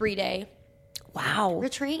like a 3-day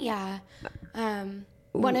retreat. Yeah.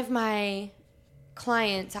 One of my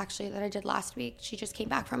clients actually that I did last week, she just came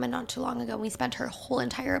back from it not too long ago. We spent her whole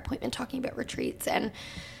entire appointment talking about retreats and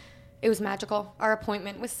it was magical. Our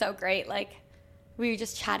appointment was so great. Like we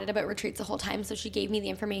just chatted about retreats the whole time. So she gave me the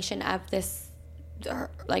information of this,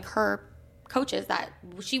 like her coaches that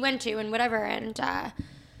she went to and whatever. And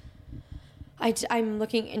I'm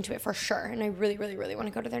looking into it for sure. And I really, really, really want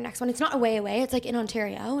to go to their next one. It's not way away. It's like in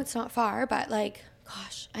Ontario. It's not far, but like,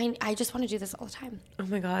 gosh, I just want to do this all the time. Oh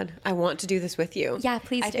my God. I want to do this with you. Yeah,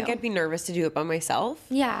 please do. I think I'd be nervous to do it by myself.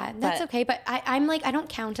 Yeah, that's okay. But I'm like, I don't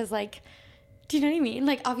count as like, do you know what I mean?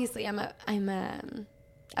 Like, obviously I'm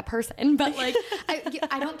a person, but like,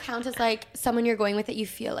 I don't count as like someone you're going with that you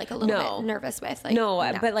feel like a little bit nervous with. Like, no,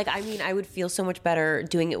 but like, I mean, I would feel so much better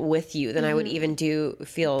doing it with you than I would even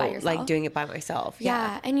feel like doing it by myself.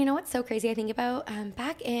 Yeah. And you know what's so crazy I think about?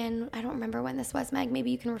 Back in, I don't remember when this was, Meg,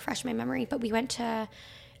 maybe you can refresh my memory, but we went to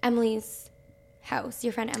Emily's house,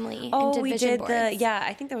 your friend Emily. Oh, and we did boards.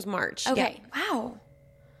 I think that was March. Okay. Yeah. Wow.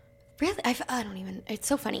 Really? I don't even, it's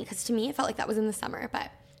so funny because to me it felt like that was in the summer, but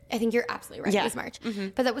I think you're absolutely right. Yeah. It was March.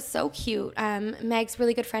 But that was so cute. Meg's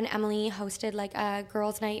really good friend Emily hosted like a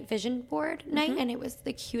girls' night vision board night, and it was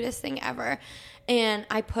the cutest thing ever. And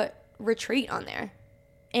I put retreat on there.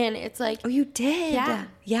 And it's like... Oh, you did?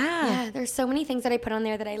 Yeah. There's so many things that I put on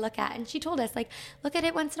there that I look at. And she told us, like, look at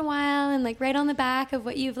it once in a while and, like, write on the back of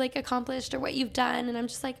what you've, like, accomplished or what you've done. And I'm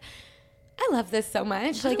just like... I love this so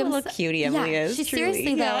much. Like, I'm a cutie Emily is. She's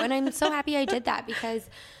seriously, though. And I'm so happy I did that because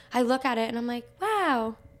I look at it and I'm like,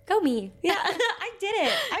 wow... Go me. Yeah, I did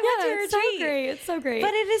it. I went to a retreat. It's so great. It's so great.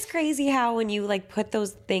 But it is crazy how when you like put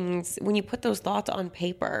those things, when you put those thoughts on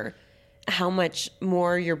paper, how much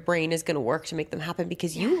more your brain is going to work to make them happen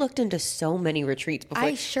because you looked into so many retreats before.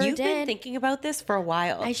 I sure You've did. Been thinking about this for a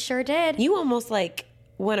while. I sure did. You almost like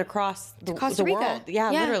went across the world. Yeah,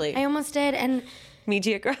 literally. I almost did. And me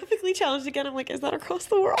geographically challenged again. I'm like, is that across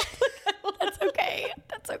the world? That's okay.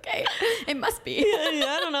 That's okay. It must be. Yeah,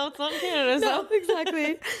 I don't know. It's not in Canada. No,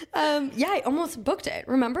 exactly. I almost booked it.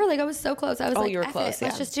 Remember? Like I was so close. I was like, you were close.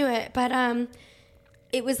 Let's just do it. But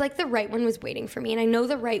it was like the right one was waiting for me. And I know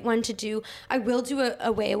the right one to do. I will do a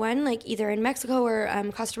away one, like either in Mexico or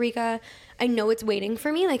Costa Rica. I know it's waiting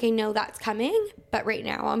for me. Like I know that's coming. But right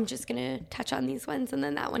now I'm just going to touch on these ones. And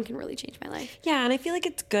then that one can really change my life. Yeah. And I feel like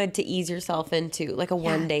it's good to ease yourself into like a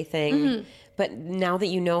one-day thing. But now that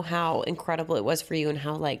you know how incredible it was for you and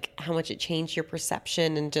how much it changed your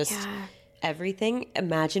perception and just everything,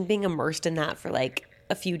 imagine being immersed in that for like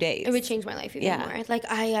a few days. It would change my life even more. Like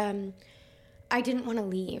I didn't want to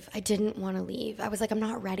leave. I was like, I'm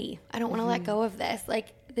not ready. I don't want to let go of this. Like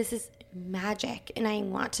this is magic and I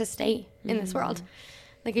want to stay in this world.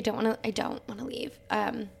 Like I don't want to leave.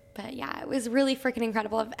 But yeah, it was really freaking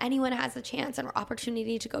incredible. If anyone has a chance and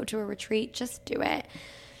opportunity to go to a retreat, just do it.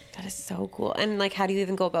 That is so cool. And like, how do you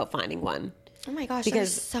even go about finding one? Oh my gosh,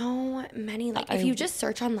 there's so many. Like, if you just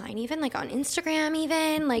search online, even like on Instagram,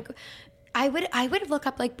 even like, I would look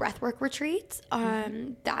up like breathwork retreats.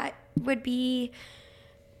 That would be.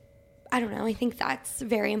 I don't know. I think that's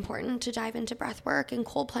very important to dive into breath work and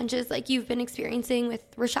cold plunges like you've been experiencing with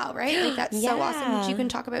Rochelle, right? Like that's so awesome, which you can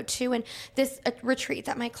talk about too. And this retreat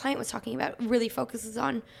that my client was talking about really focuses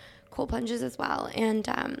on cold plunges as well. And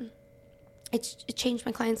it changed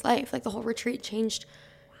my client's life. Like the whole retreat changed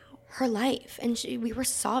her life. And we were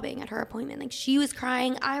sobbing at her appointment. Like she was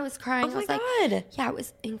crying. I was crying. Oh my God. Like, yeah, it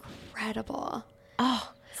was incredible.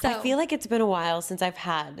 Oh, so, I feel like it's been a while since I've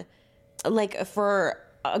had, like, for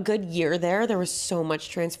a good year there was so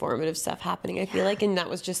much transformative stuff happening, I feel like. And that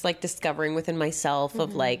was just, like, discovering within myself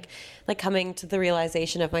of, like coming to the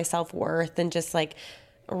realization of my self-worth and just, like,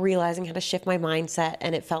 realizing how to shift my mindset.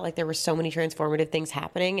 And it felt like there were so many transformative things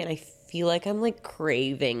happening. And I feel like I'm, like,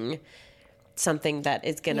 craving something that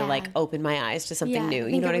is going to, like, open my eyes to something new.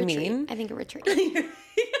 You know what I mean? I think a retreat.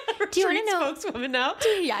 Do you want to know? Spokeswoman now?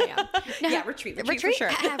 Yeah. No, yeah, retreat for sure.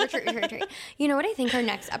 retreat. You know what I think our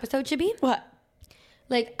next episode should be? What?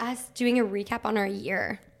 Like us doing a recap on our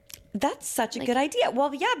year. That's such a good idea.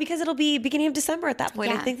 Well, yeah, because it'll be beginning of December at that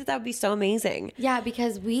point. I think that would be so amazing. Yeah,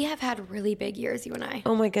 because we have had really big years, you and I.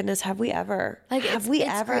 Oh my goodness, have we ever? Like, have we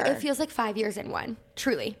ever? It feels like 5 years in one.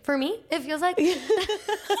 Truly. For me, it feels like... It's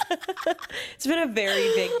been a very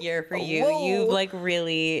big year for you. Whoa. You've, like,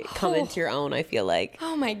 really come into your own, I feel like.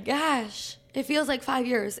 Oh my gosh. It feels like 5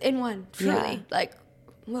 years in one. Truly. Yeah. Like,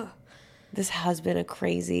 whoa. This has been a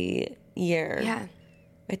crazy year. Yeah.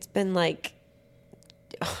 It's been, like...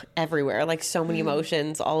 everywhere, like so many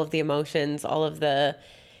emotions, all of the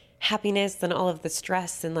happiness and all of the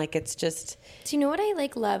stress, and like it's just... Do you know what I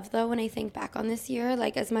like love though when I think back on this year?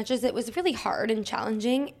 Like as much as it was really hard and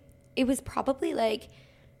challenging, it was probably like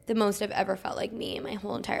the most I've ever felt like me in my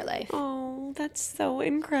whole entire life. Oh, that's so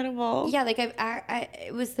incredible. Yeah, like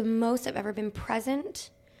it was the most I've ever been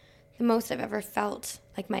present, the most I've ever felt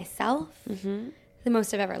like myself, the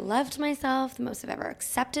most I've ever loved myself, the most I've ever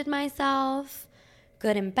accepted myself,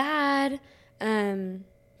 good and bad.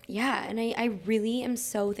 Yeah, and I really am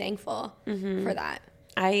so thankful for that.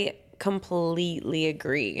 I completely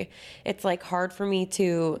agree. It's like hard for me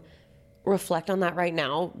to reflect on that right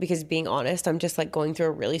now because, being honest, I'm just like going through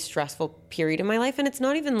a really stressful period in my life, and it's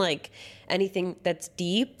not even like anything that's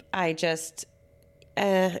deep. I just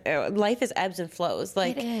life is ebbs and flows.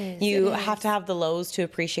 Like you have to have the lows to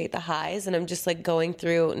appreciate the highs, and I'm just like going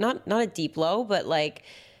through not a deep low, but like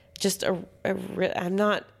just I'm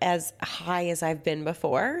not as high as I've been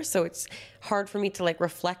before. So it's hard for me to like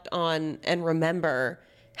reflect on and remember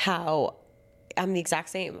how I'm the exact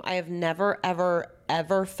same. I have never, ever,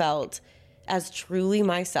 ever felt as truly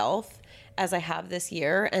myself as I have this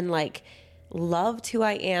year, and like loved who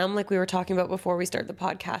I am. Like we were talking about before we started the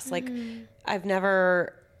podcast, like I've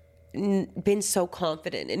never been so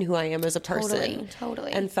confident in who I am as a person.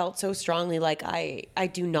 Totally. And felt so strongly like I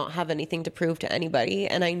do not have anything to prove to anybody.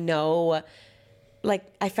 And I know, like,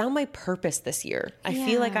 I found my purpose this year. I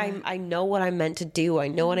feel like I know what I'm meant to do. I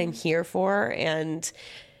know what I'm here for. And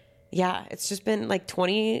yeah, it's just been like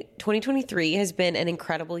 2023 has been an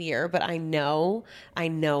incredible year, but I know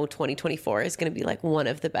 2024 is going to be like one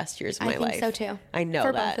of the best years of my life. I think so too. I know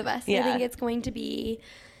for that. both of us. Yeah. I think it's going to be,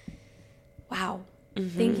 wow.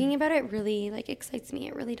 Thinking about it really like excites me.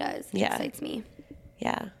 It really does. It excites me.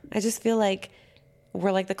 Yeah. I just feel like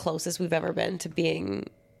we're like the closest we've ever been to being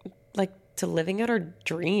like to living out our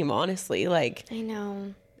dream, honestly. Like I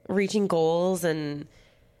know. Reaching goals and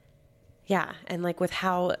like with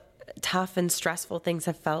how tough and stressful things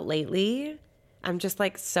have felt lately, I'm just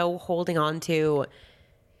like so holding on to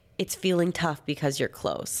it's feeling tough because you're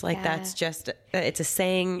close. Like that's just, it's a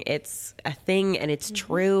saying, it's a thing, and it's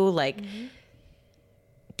true. Like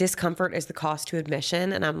discomfort is the cost to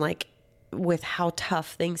admission. And I'm like, with how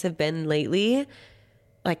tough things have been lately,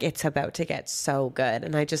 like it's about to get so good.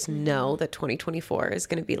 And I just know that 2024 is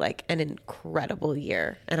going to be like an incredible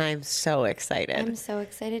year. And I'm so excited. I'm so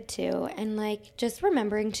excited too. And like just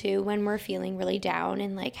remembering too when we're feeling really down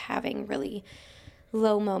and like having really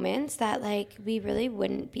low moments that like we really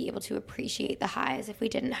wouldn't be able to appreciate the highs if we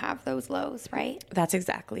didn't have those lows, right? That's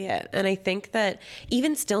exactly it. And I think that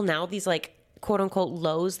even still now, these like quote unquote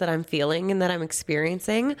lows that I'm feeling and that I'm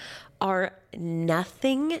experiencing are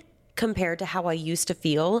nothing compared to how I used to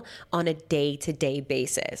feel on a day-to-day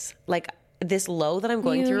basis. Like this low that I'm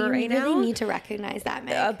going through right now. You really need to recognize that,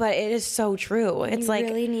 Meg. But it is so true. It's like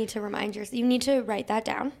you really need to remind yourself. You need to write that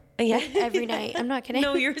down. Yeah. Like every night. I'm not kidding.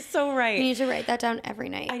 No, you're so right. You need to write that down every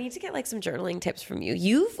night. I need to get like some journaling tips from you.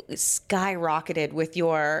 You've skyrocketed with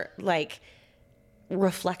your like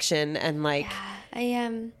reflection and like I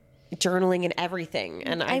am journaling and everything.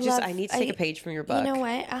 And I need to take a page from your book. You know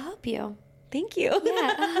what? I'll help you. Thank you.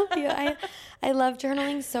 Yeah, I'll help you. I love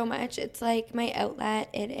journaling so much. It's like my outlet.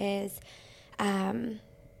 It is,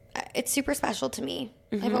 it's super special to me.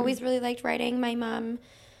 I've always really liked writing. My mom,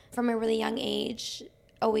 from a really young age,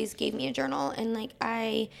 always gave me a journal, and like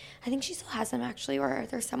I think she still has them actually, or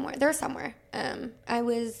they're somewhere. I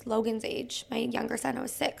was Logan's age, my younger son. I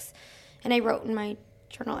was 6, and I wrote in my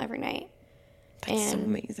journal every night. That's so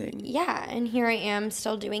amazing. Yeah, and here I am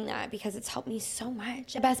still doing that because it's helped me so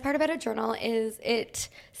much. The best part about a journal is it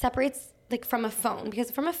separates like from a phone, because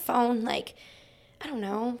from a phone, like, I don't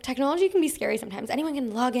know, technology can be scary sometimes. Anyone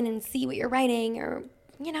can log in and see what you're writing, or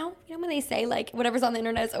you know when they say like whatever's on the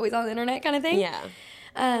internet is always on the internet kind of thing. Yeah.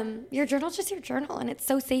 Your journal's just your journal, and it's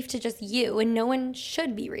so safe to just you, and no one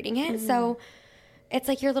should be reading it. So it's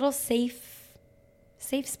like your little safe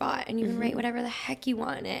spot, and you can write whatever the heck you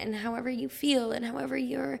want in it, and however you feel, and however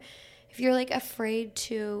if you're like afraid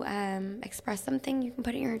to express something, you can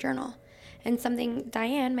put it in your journal. And something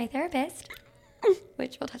Diane, my therapist,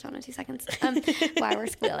 which we'll touch on in 2 seconds, while we're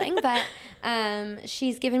squealing, but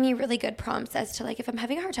she's given me really good prompts as to like if I'm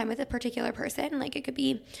having a hard time with a particular person, like it could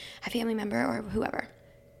be a family member or whoever,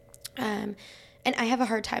 and I have a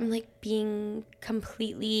hard time like being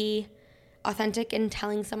completely authentic and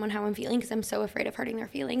telling someone how I'm feeling because I'm so afraid of hurting their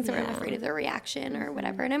feelings, or I'm afraid of their reaction or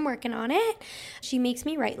whatever, and I'm working on it. She makes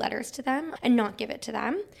me write letters to them and not give it to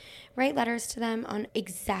them. Write letters to them on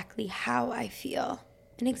exactly how I feel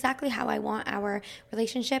and exactly how I want our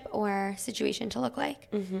relationship or situation to look like.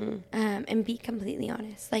 And be completely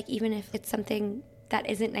honest. Like, even if it's something that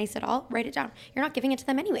isn't nice at all, write it down. You're not giving it to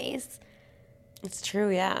them anyways. It's true,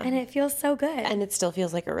 yeah. And it feels so good. And it still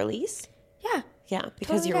feels like a release? Yeah. Yeah,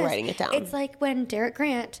 because Totally you're does. writing it down. It's like when Derek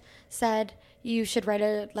Grant said you should write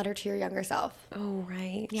a letter to your younger self. Oh,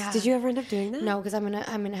 right. Yeah. Did you ever end up doing that? No, because I'm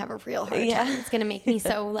gonna have a real hard time. It's gonna make me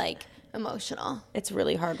so like emotional. It's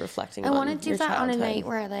really hard reflecting. I on want to do your that childhood. on a night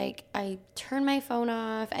where like I turn my phone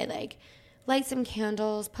off, I like light some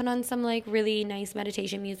candles, put on some like really nice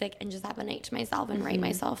meditation music, and just have a night to myself and write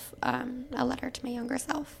myself a letter to my younger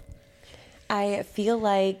self. I feel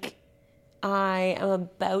like I am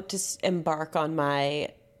about to embark on my,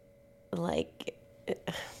 like,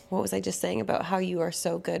 what was I just saying about how you are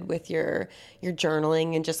so good with your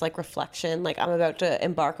journaling and just like reflection? Like, I'm about to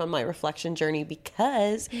embark on my reflection journey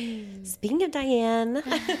because, speaking of Diane,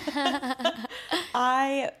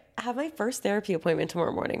 I have my first therapy appointment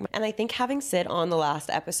tomorrow morning. And I think having Sid on the last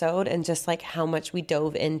episode and just like how much we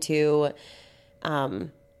dove into,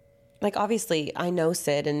 like, obviously I know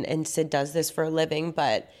Sid and Sid does this for a living,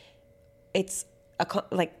 but it's a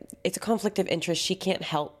conflict of interest. She can't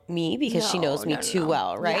help me because she knows me too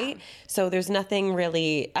well, right? Yeah. So there's nothing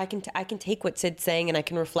really, I can take what Sid's saying and I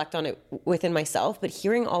can reflect on it within myself, but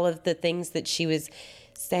hearing all of the things that she was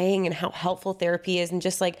saying and how helpful therapy is, and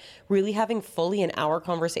just like really having fully an hour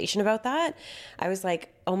conversation about that, I was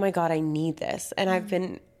like, oh my God, I need this. And I've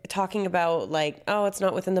been talking about like, oh, it's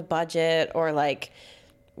not within the budget, or like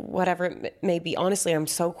whatever it may be. Honestly, I'm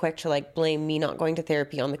so quick to like blame me not going to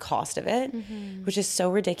therapy on the cost of it, which is so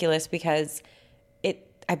ridiculous because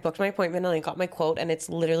I booked my appointment and I got my quote, and it's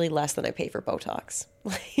literally less than I pay for Botox.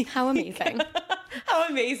 Like, how amazing. How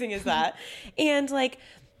amazing is that? And like,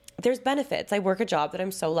 there's benefits. I work a job that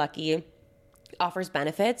I'm so lucky offers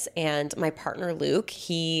benefits, and my partner Luke,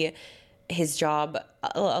 his job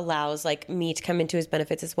allows like me to come into his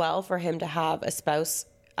benefits as well, for him to have a spouse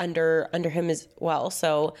under him as well.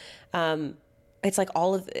 So it's like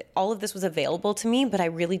all of this was available to me, but I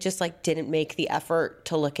really just like didn't make the effort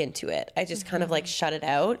to look into it. I just kind of like shut it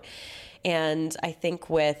out. And I think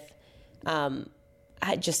with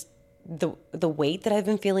I just the weight that I've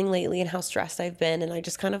been feeling lately and how stressed I've been, and I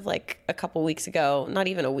just kind of like a couple weeks ago, not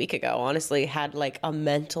even a week ago, honestly, had like a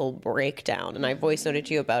mental breakdown, and I voice noted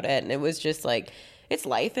you about it, and it was just like, it's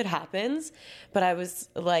life, it happens. But I was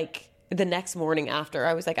like, the next morning after,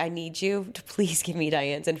 I was like, I need you to please give me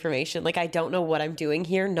Diane's information. Like, I don't know what I'm doing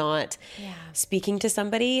here, not speaking to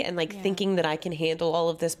somebody and like thinking that I can handle all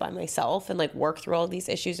of this by myself and like work through all of these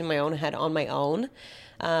issues in my own head on my own.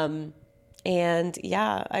 And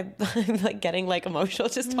yeah, I'm like getting like emotional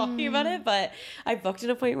just talking about it, but I booked an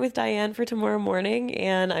appointment with Diane for tomorrow morning,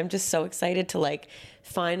 and I'm just so excited to like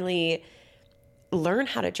finally learn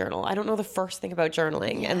how to journal. I don't know the first thing about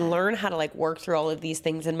journaling, and learn how to like work through all of these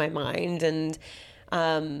things in my mind. And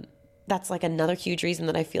that's like another huge reason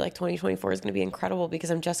that I feel like 2024 is going to be incredible, because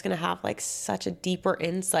I'm just going to have like such a deeper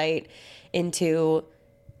insight into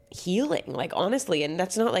healing, like, honestly. And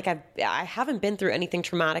that's not like I haven't been through anything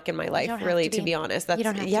traumatic in my life, really, to be honest. That's, you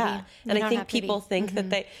don't have to be. And I think people think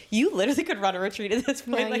that you literally could run a retreat at this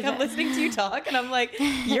point. No, like, I'm listening to you talk and I'm like,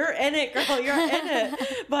 you're in it, girl, you're in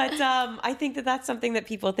it. But I think that that's something that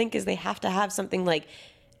people think is they have to have something like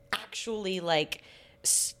actually like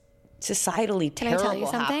societally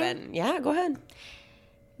terrible happen. Yeah, go ahead.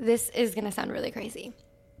 This is going to sound really crazy,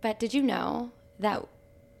 but did you know that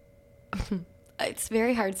it's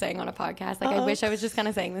very hard saying on a podcast. Like, I wish I was just kind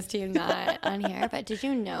of saying this to you, not on here. But did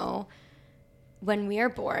you know when we are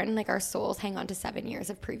born, like, our souls hang on to 7 years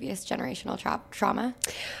of previous generational trauma?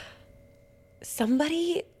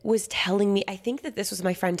 Somebody was telling me, I think that this was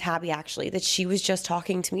my friend Tabby, actually, that she was just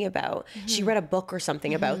talking to me about. She read a book or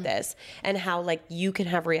something about this, and how, like, you can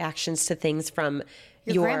have reactions to things from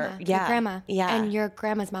your grandma, and your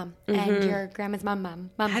grandma's mom, and your grandma's mom's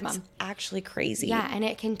mom. Actually crazy. Yeah, and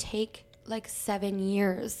it can take like 7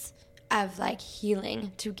 years of like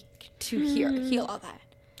healing to heal all that.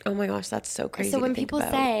 Oh my gosh, that's so crazy. So when people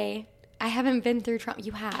say, I haven't been through trauma,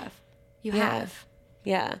 you have.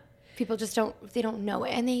 Yeah. People just don't know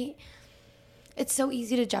it. And it's so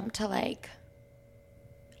easy to jump to like,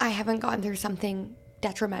 I haven't gone through something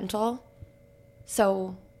detrimental,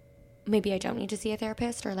 so maybe I don't need to see a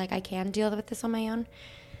therapist, or like I can deal with this on my own.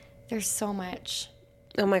 There's so much.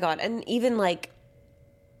 Oh my God. And even like,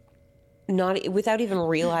 not without even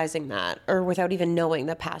realizing that, or without even knowing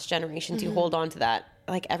the past generations, you hold on to that.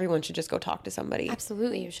 Like, everyone should just go talk to somebody.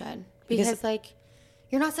 Absolutely, you should. Because like,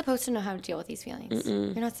 you're not supposed to know how to deal with these feelings.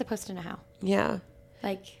 You're not supposed to know how. Yeah.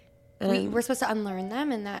 Like, we're supposed to unlearn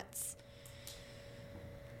them, and that's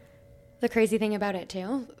the crazy thing about it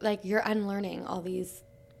too. Like, you're unlearning all these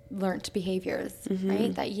learned behaviors,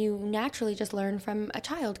 right? That you naturally just learn from a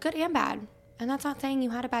child, good and bad. And that's not saying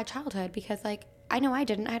you had a bad childhood, because like, I know I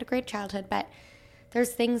didn't. I had a great childhood, but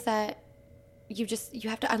there's things that you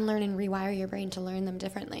have to unlearn and rewire your brain to learn them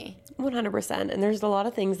differently. 100%. And there's a lot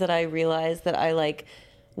of things that I realize that I like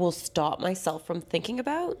will stop myself from thinking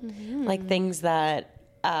about, like things that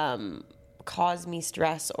cause me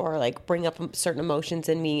stress or like bring up certain emotions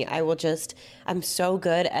in me. I'm so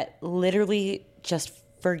good at literally just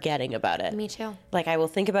forgetting about it. Me too. Like, I will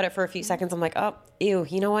think about it for a few seconds. I'm like, oh, ew,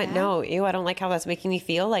 you know what? Yeah. No, ew, I don't like how that's making me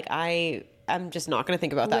feel. Like, I'm just not going to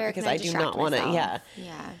think about that because I do not want to.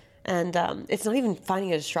 Yeah. And it's not even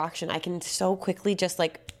finding a distraction. I can so quickly just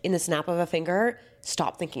like in the snap of a finger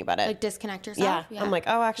stop thinking about it. Like, disconnect yourself. Yeah. I'm like,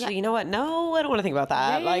 oh, actually, you know what? No, I don't want to think about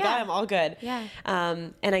that. I'm all good. Yeah.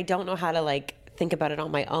 And I don't know how to like think about it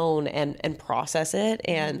on my own and process it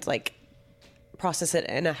and like process it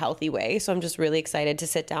in a healthy way. So I'm just really excited to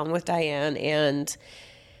sit down with Diane and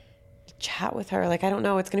chat with her. Like, I don't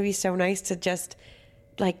know. It's going to be so nice to just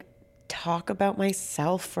like talk about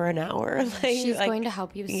myself for an hour. Like, she's going to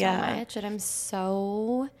help you so much, and I'm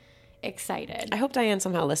so excited. I hope Diane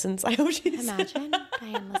somehow listens. I hope she's... Imagine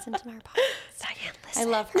Diane listened to our podcast. Diane, listen. I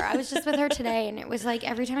love her. I was just with her today, and it was like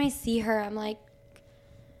every time I see her, I'm like,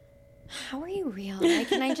 how are you real? Like,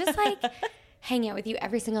 can I just like hang out with you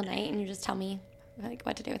every single night and you just tell me like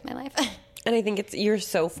what to do with my life? And I think you're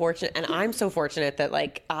so fortunate, and I'm so fortunate that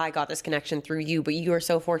like I got this connection through you, but you are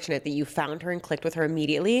so fortunate that you found her and clicked with her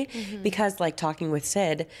immediately, because like talking with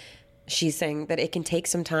Sid, she's saying that it can take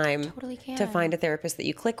some time to find a therapist that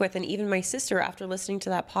you click with. And even my sister, after listening to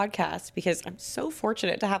that podcast, because I'm so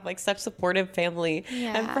fortunate to have like such supportive family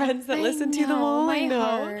and friends that listen to them all. I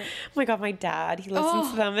know. Oh my God, my dad, he listens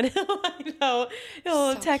to them, and I know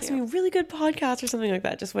he'll text me, really good podcast or something like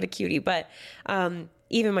that. Just what a cutie. But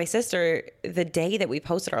even my sister, the day that we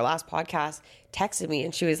posted our last podcast, texted me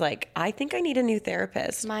and she was like, I think I need a new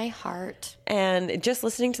therapist. My heart. And just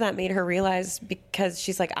listening to that made her realize, because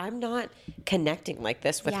she's like, I'm not connecting like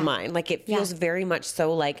this with mine. Like, it feels very much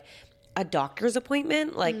so like a doctor's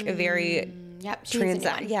appointment, like a very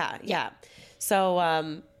So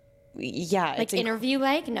like it's interview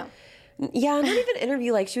like? No. Yeah, not even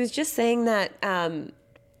interview like. She was just saying that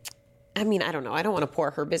I mean, I don't know. I don't want to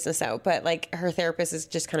pour her business out, but like her therapist is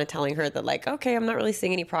just kind of telling her that like, okay, I'm not really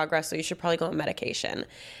seeing any progress, so you should probably go on medication.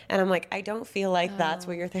 And I'm like, I don't feel like that's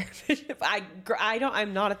what your therapist.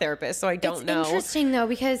 I'm not a therapist, so I don't know. It's interesting though,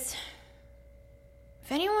 because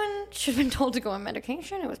if anyone should have been told to go on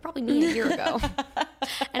medication, it was probably me a year ago.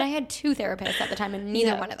 And I had 2 therapists at the time, and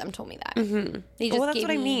neither one of them told me that. They just that's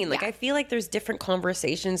what I mean. Like, I feel like there's different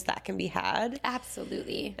conversations that can be had.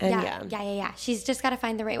 Absolutely. And yeah. She's just got to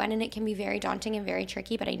find the right one, and it can be very daunting and very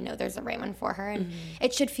tricky, but I know there's the right one for her, and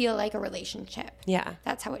it should feel like a relationship. Yeah.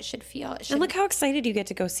 That's how it should feel. And look how excited you get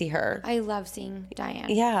to go see her. I love seeing Diane.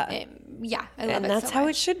 Yeah. Yeah, I love and it that's so how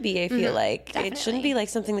much. it should be. I feel like Definitely. it shouldn't be like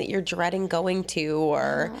something that you're dreading going to,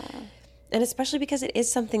 or and especially because it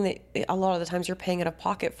is something that a lot of the times you're paying out of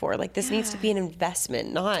pocket for. Like this needs to be an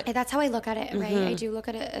investment, not. And that's how I look at it, right? I do look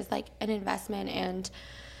at it as like an investment, and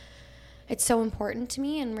it's so important to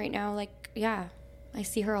me. And right now, like, yeah, I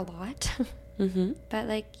see her a lot. But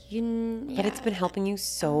like but it's been helping you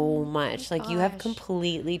so much. Like you have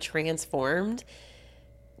completely transformed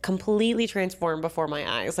before my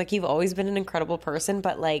eyes. Like you've always been an incredible person,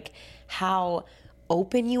 but like how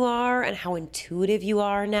open you are and how intuitive you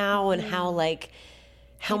are now, and how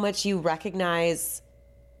much you recognize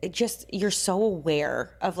it, just you're so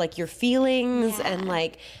aware of like your feelings and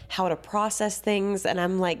like how to process things. And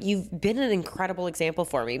I'm like, you've been an incredible example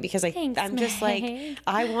for me, because I'm just like,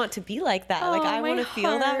 I want to be like that. Like I want to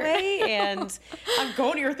feel that way, and I'm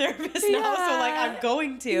going to your therapist now, so like I'm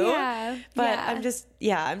going to. But I'm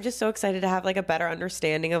just so excited to have like a better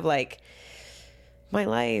understanding of like my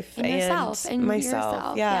life and yourself and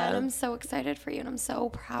myself. Yeah. And I'm so excited for you, and I'm so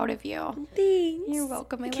proud of you. Thanks. You're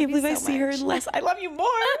welcome. I can't believe I see her in less. I love you more.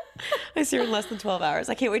 I see her in less than 12 hours.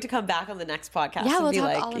 I can't wait to come back on the next podcast. Yeah, and we'll be talk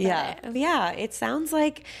like, all about it. Yeah, it sounds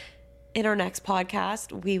like in our next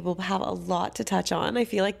podcast we will have a lot to touch on. I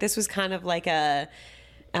feel like this was kind of like a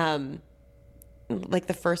like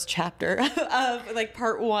the first chapter of like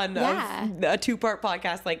part one of a 2-part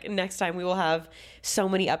podcast. Like next time we will have so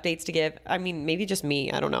many updates to give. I mean, maybe just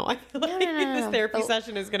me. I don't know. I feel like this therapy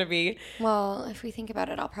session is going to be. Well, if we think about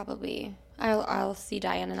it, I'll see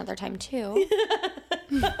Diane another time too.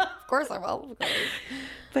 Of course I will.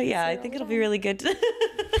 But yeah, I think it'll be really good.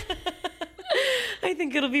 I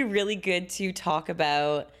think it'll be really good to talk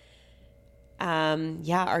about,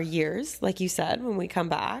 our years, like you said, when we come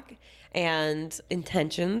back, and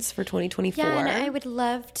intentions for 2024. Yeah, and I would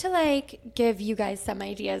love to like give you guys some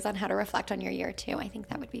ideas on how to reflect on your year too. I think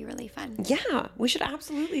that would be really fun. Yeah, we should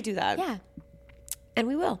absolutely do that. Yeah. And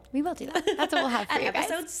we will. We will do that. That's what we'll have for you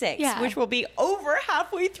guys. Episode 6, which will be over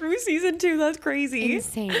halfway through season 2. That's crazy.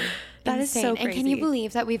 Insane. That is so crazy. And can you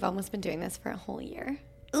believe that we've almost been doing this for a whole year?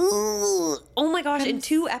 Ooh. Oh my gosh. In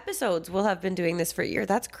 2 episodes, we'll have been doing this for a year.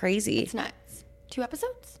 That's crazy. It's nuts. 2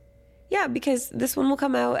 episodes? Yeah, because this one will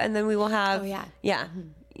come out and then we will have. Oh, yeah. Yeah.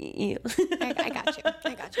 I got you.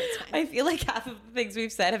 It's fine. I feel like half of the things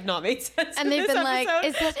we've said have not made sense. And they've been like,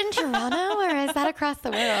 is that in Toronto or is that across the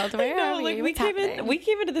world? Where are we? Like we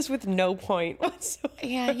came into this with no point whatsoever.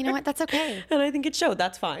 Yeah, you know what? That's okay. And I think it showed.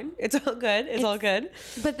 That's fine. It's all good. It's all good.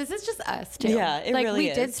 But this is just us too. Yeah, it really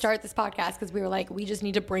is. We did start this podcast because we were like, we just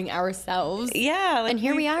need to bring ourselves. Yeah. And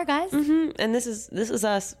here we are, guys. Mm-hmm. And this is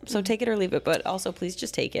us. So take it or leave it. But also, please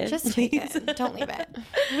just take it. Just take it. Don't leave it.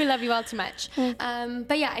 We love you all too much.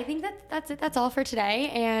 But yeah, I think that's it. That's all for today.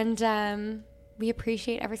 And we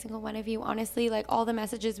appreciate every single one of you. Honestly, like all the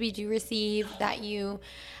messages we do receive that you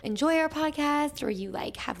enjoy our podcast or you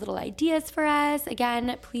like have little ideas for us.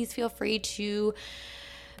 Again, please feel free to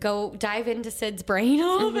go dive into Sid's brain a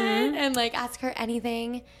little bit and like ask her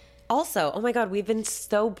anything. Also, oh my God, we've been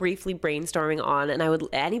so briefly brainstorming on, and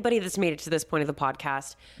anybody that's made it to this point of the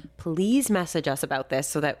podcast, please message us about this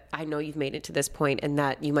so that I know you've made it to this point and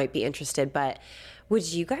that you might be interested. But would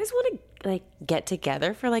you guys want to like get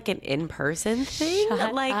together for like an in-person thing? Shut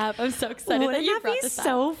up. I'm so excited that you brought this up.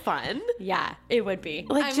 Wouldn't that be so fun? Yeah, it would be.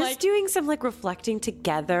 Like doing some like reflecting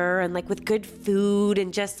together and like with good food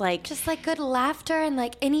and just like good laughter and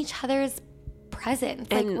like in each other's presence.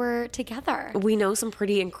 Like we're together. We know some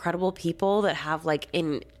pretty incredible people that have like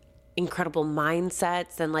incredible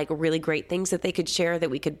mindsets and like really great things that they could share that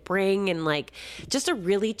we could bring, and like just a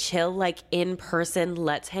really chill like in person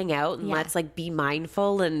let's hang out and let's like be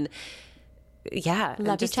mindful and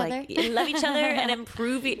love each other and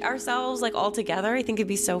improve ourselves like all together. I think it'd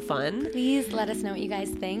be so fun. Please let us know what you guys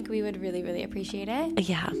think. We would really, really appreciate it.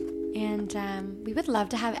 Yeah. And we would love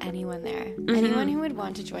to have anyone there. Anyone who would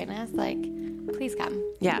want to join us, like, please come.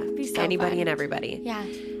 Yeah. It'd be so anybody fun. and everybody. Yeah.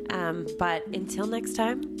 But until next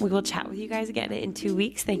time, we will chat with you guys again in 2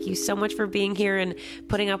 weeks. Thank you so much for being here and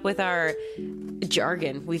putting up with our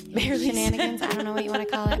jargon. We've barely shenanigans. I don't know what you want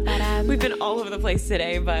to call it, but we've been all over the place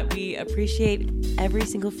today, but we appreciate every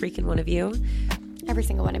single freaking one of you. Every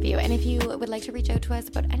single one of you. And if you would like to reach out to us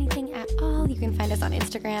about anything at all, you can find us on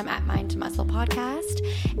Instagram at Mind to Muscle Podcast.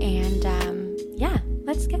 And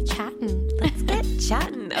let's get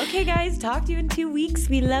chatting. Okay, guys, talk to you in 2 weeks.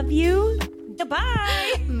 We love you.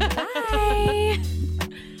 Goodbye. Bye.